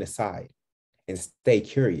current thinking aside and stay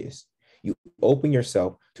curious, you open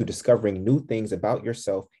yourself to discovering new things about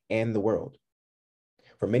yourself and the world.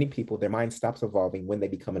 For many people, their mind stops evolving when they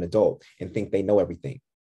become an adult and think they know everything.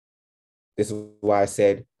 This is why I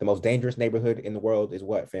said the most dangerous neighborhood in the world is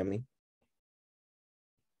what, family?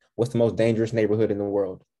 What's the most dangerous neighborhood in the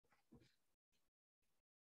world?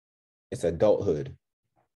 It's adulthood.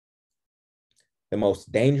 The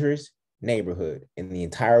most dangerous neighborhood in the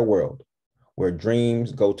entire world where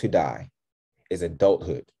dreams go to die is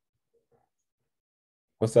adulthood.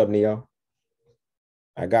 What's up, Neo?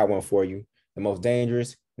 I got one for you. The most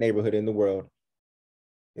dangerous neighborhood in the world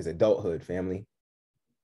is adulthood, family.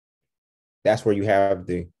 That's where you have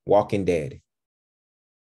the walking dead.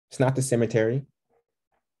 It's not the cemetery.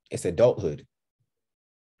 It's adulthood.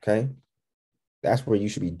 Okay? That's where you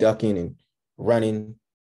should be ducking and running.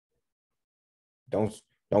 Don't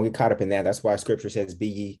get caught up in that. That's why scripture says, be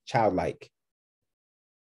ye childlike.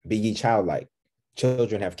 Be ye childlike.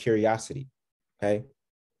 Children have curiosity. Okay?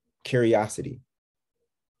 Curiosity,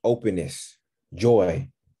 openness, joy.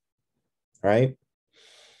 Right?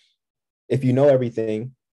 If you know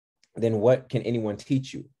everything, then what can anyone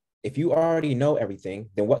teach you? If you already know everything,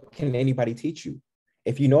 then what can anybody teach you?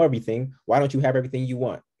 If you know everything, why don't you have everything you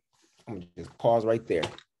want? I'm gonna just pause right there.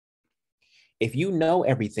 If you know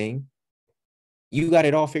everything, you got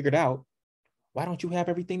it all figured out, why don't you have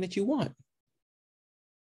everything that you want?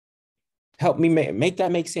 Help me make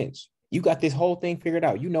that make sense. You got this whole thing figured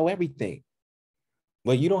out. You know everything,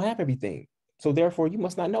 but you don't have everything. So therefore, you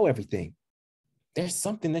must not know everything. There's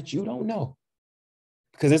something that you don't know,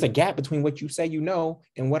 because there's a gap between what you say you know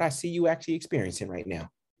and what I see you actually experiencing right now.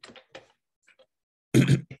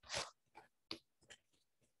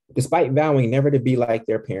 Despite vowing never to be like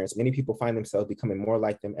their parents, many people find themselves becoming more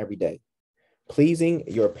like them every day. Pleasing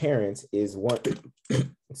your parents is one,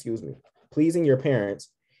 pleasing your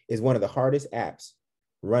parents is one of the hardest apps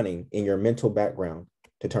running in your mental background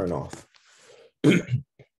to turn off.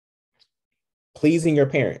 Pleasing your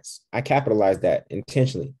parents, I capitalized that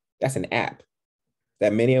intentionally. That's an app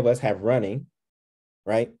that many of us have running,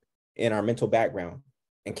 right, in our mental background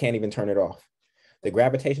and can't even turn it off. The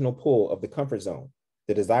gravitational pull of the comfort zone,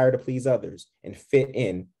 the desire to please others and fit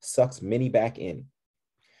in, sucks many back in.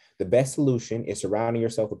 The best solution is surrounding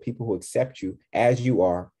yourself with people who accept you as you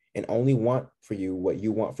are and only want for you what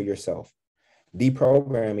you want for yourself.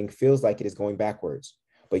 Deprogramming feels like it is going backwards,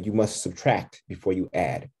 but you must subtract before you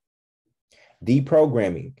add.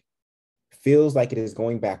 Deprogramming feels like it is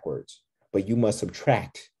going backwards, but you must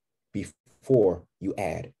subtract before you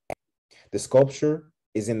add. The sculpture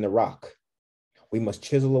is in the rock. We must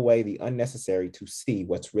chisel away the unnecessary to see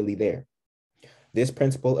what's really there. This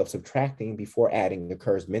principle of subtracting before adding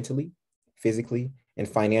occurs mentally, physically, and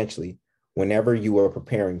financially whenever you are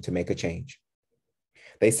preparing to make a change.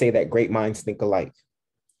 They say that great minds think alike.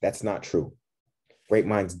 That's not true. Great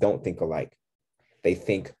minds don't think alike. They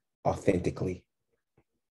think authentically.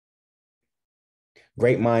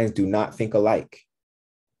 Great minds do not think alike.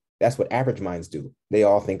 That's what average minds do. They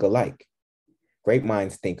all think alike. Great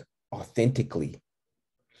minds think authentically.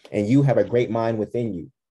 And you have a great mind within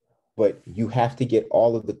you, but you have to get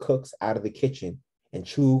all of the cooks out of the kitchen and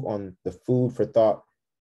chew on the food for thought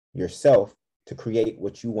yourself to create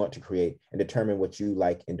what you want to create and determine what you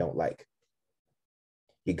like and don't like.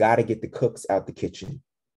 You got to get the cooks out the kitchen.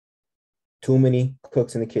 Too many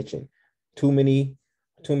cooks in the kitchen. Too many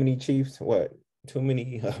chiefs. What? Too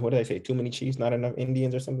many, what did I say? Too many chiefs, not enough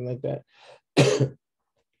Indians or something like that.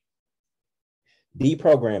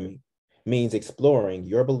 Deprogramming means exploring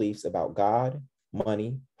your beliefs about God,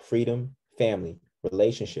 money, freedom, family,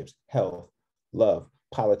 relationships, health, love,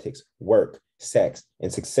 politics, work, sex,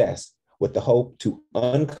 and success with the hope to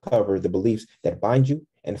uncover the beliefs that bind you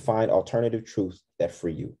and find alternative truths that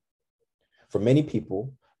free you. For many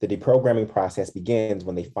people, the deprogramming process begins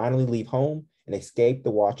when they finally leave home and escape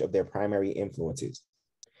the watch of their primary influences.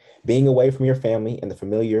 Being away from your family and the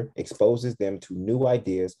familiar exposes them to new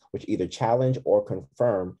ideas which either challenge or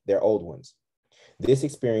confirm their old ones. This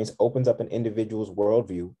experience opens up an individual's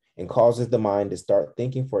worldview and causes the mind to start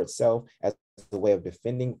thinking for itself as a way of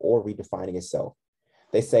defending or redefining itself.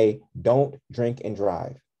 They say, don't drink and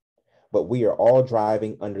drive, but we are all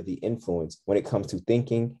driving under the influence when it comes to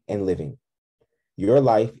thinking and living. Your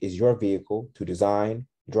life is your vehicle to design,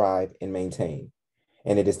 drive, and maintain.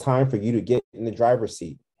 And it is time for you to get in the driver's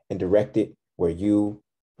seat and direct it where you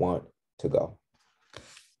want to go.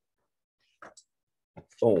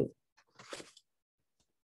 Boom.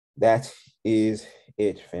 That is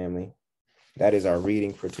it, family. That is our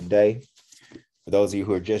reading for today. For those of you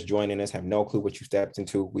who are just joining us, have no clue what you stepped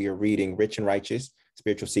into, we are reading Rich and Righteous,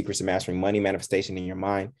 Spiritual Secrets of Mastering Money Manifestation in Your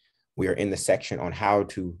Mind. We are in the section on how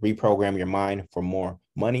to reprogram your mind for more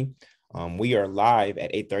money. We are live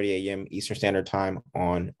at 8:30 a.m. Eastern Standard Time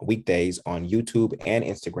on weekdays on YouTube and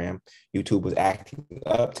Instagram. YouTube was acting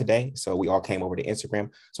up today, so we all came over to Instagram.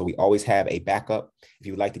 So we always have a backup. If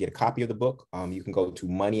you would like to get a copy of the book, you can go to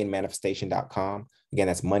moneyandmanifestation.com. Again,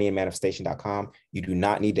 that's moneyandmanifestation.com. You do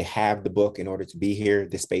not need to have the book in order to be here.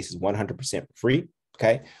 This space is 100% free.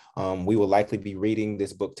 Okay. We will likely be reading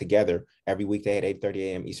this book together every weekday at 8:30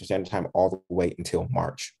 a.m. Eastern Standard Time all the way until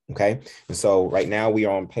March. Okay. And so right now we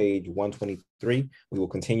are on page 123. We will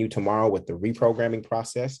continue tomorrow with the reprogramming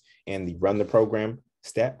process and the run the program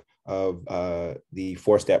step of the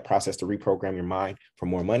 4-step process to reprogram your mind for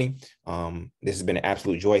more money. This has been an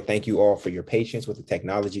absolute joy. Thank you all for your patience with the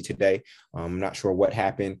technology today. I'm not sure what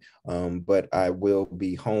happened, but I will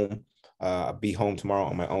be home. I'll be home tomorrow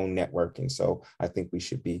on my own network. And so I think we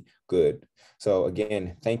should be good. So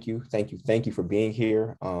again, thank you for being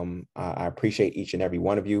here. I appreciate each and every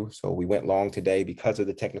one of you. So we went long today because of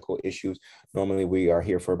the technical issues. Normally we are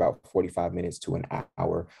here for about 45 minutes to an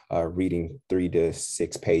hour, reading 3 to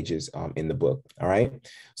 6 pages in the book. All right.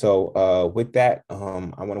 So with that, I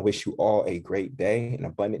want to wish you all a great day, an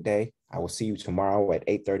abundant day. I will see you tomorrow at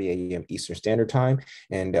 8:30 a.m. Eastern Standard Time.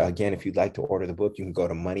 And again, if you'd like to order the book, you can go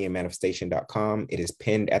to moneyandmanifestation.com. It is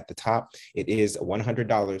pinned at the top. It is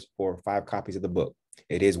 $100 for 5 copies of the book.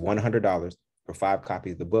 It is $100 for 5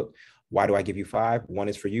 copies of the book. Why do I give you 5? 1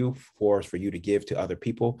 is for you, 4 is for you to give to other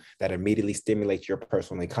people. That immediately stimulates your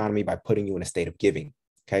personal economy by putting you in a state of giving.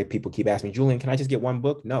 Okay, people keep asking me, Jullien, can I just get 1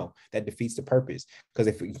 book? No, that defeats the purpose. Because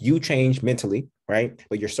if you change mentally, right,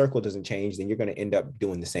 but your circle doesn't change, then you're going to end up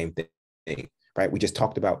doing the same thing. Right? We just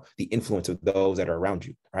talked about the influence of those that are around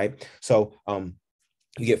you, right? So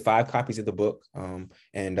you get 5 copies of the book,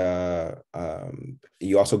 and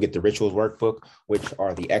you also get the rituals workbook, which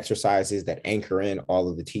are the exercises that anchor in all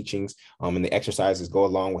of the teachings, and the exercises go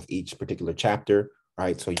along with each particular chapter.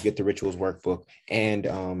 Right, so you get the rituals workbook, and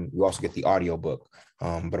you also get the audio book.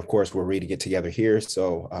 But of course, we're reading it together here,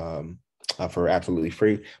 so for absolutely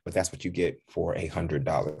free, but that's what you get for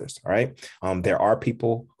 $100. All right. There are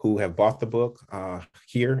people who have bought the book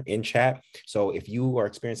here in chat. So if you are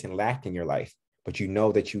experiencing lack in your life, but you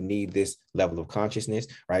know that you need this level of consciousness,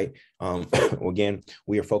 right? Again,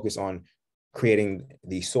 we are focused on creating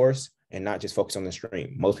the source and not just focus on the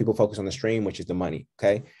stream. Most people focus on the stream, which is the money.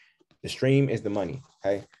 Okay. The stream is the money.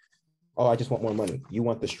 Okay. Oh, I just want more money. You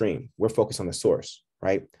want the stream. We're focused on the source,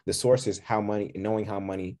 right? The source is how money, knowing how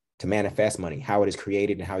money to manifest money, how it is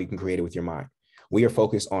created and how you can create it with your mind. We are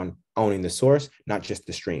focused on owning the source, not just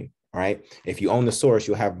the stream. All right. If you own the source,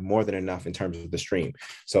 you'll have more than enough in terms of the stream.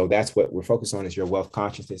 So that's what we're focused on, is your wealth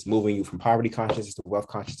consciousness, moving you from poverty consciousness to wealth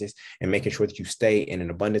consciousness, and making sure that you stay in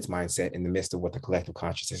an abundance mindset in the midst of what the collective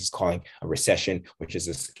consciousness is calling a recession, which is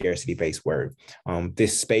a scarcity-based word.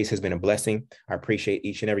 This space has been a blessing. I appreciate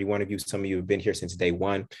each and every one of you. Some of you have been here since day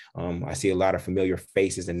one. I see a lot of familiar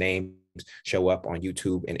faces and names show up on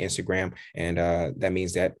YouTube and Instagram. And that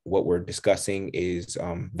means that what we're discussing is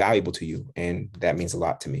valuable to you. And that means a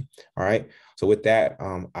lot to me. All right. So with that,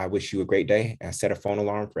 I wish you a great day, and set a phone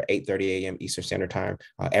alarm for 8:30 a.m. Eastern Standard Time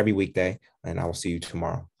every weekday. And I will see you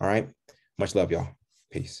tomorrow. All right. Much love, y'all.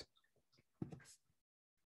 Peace.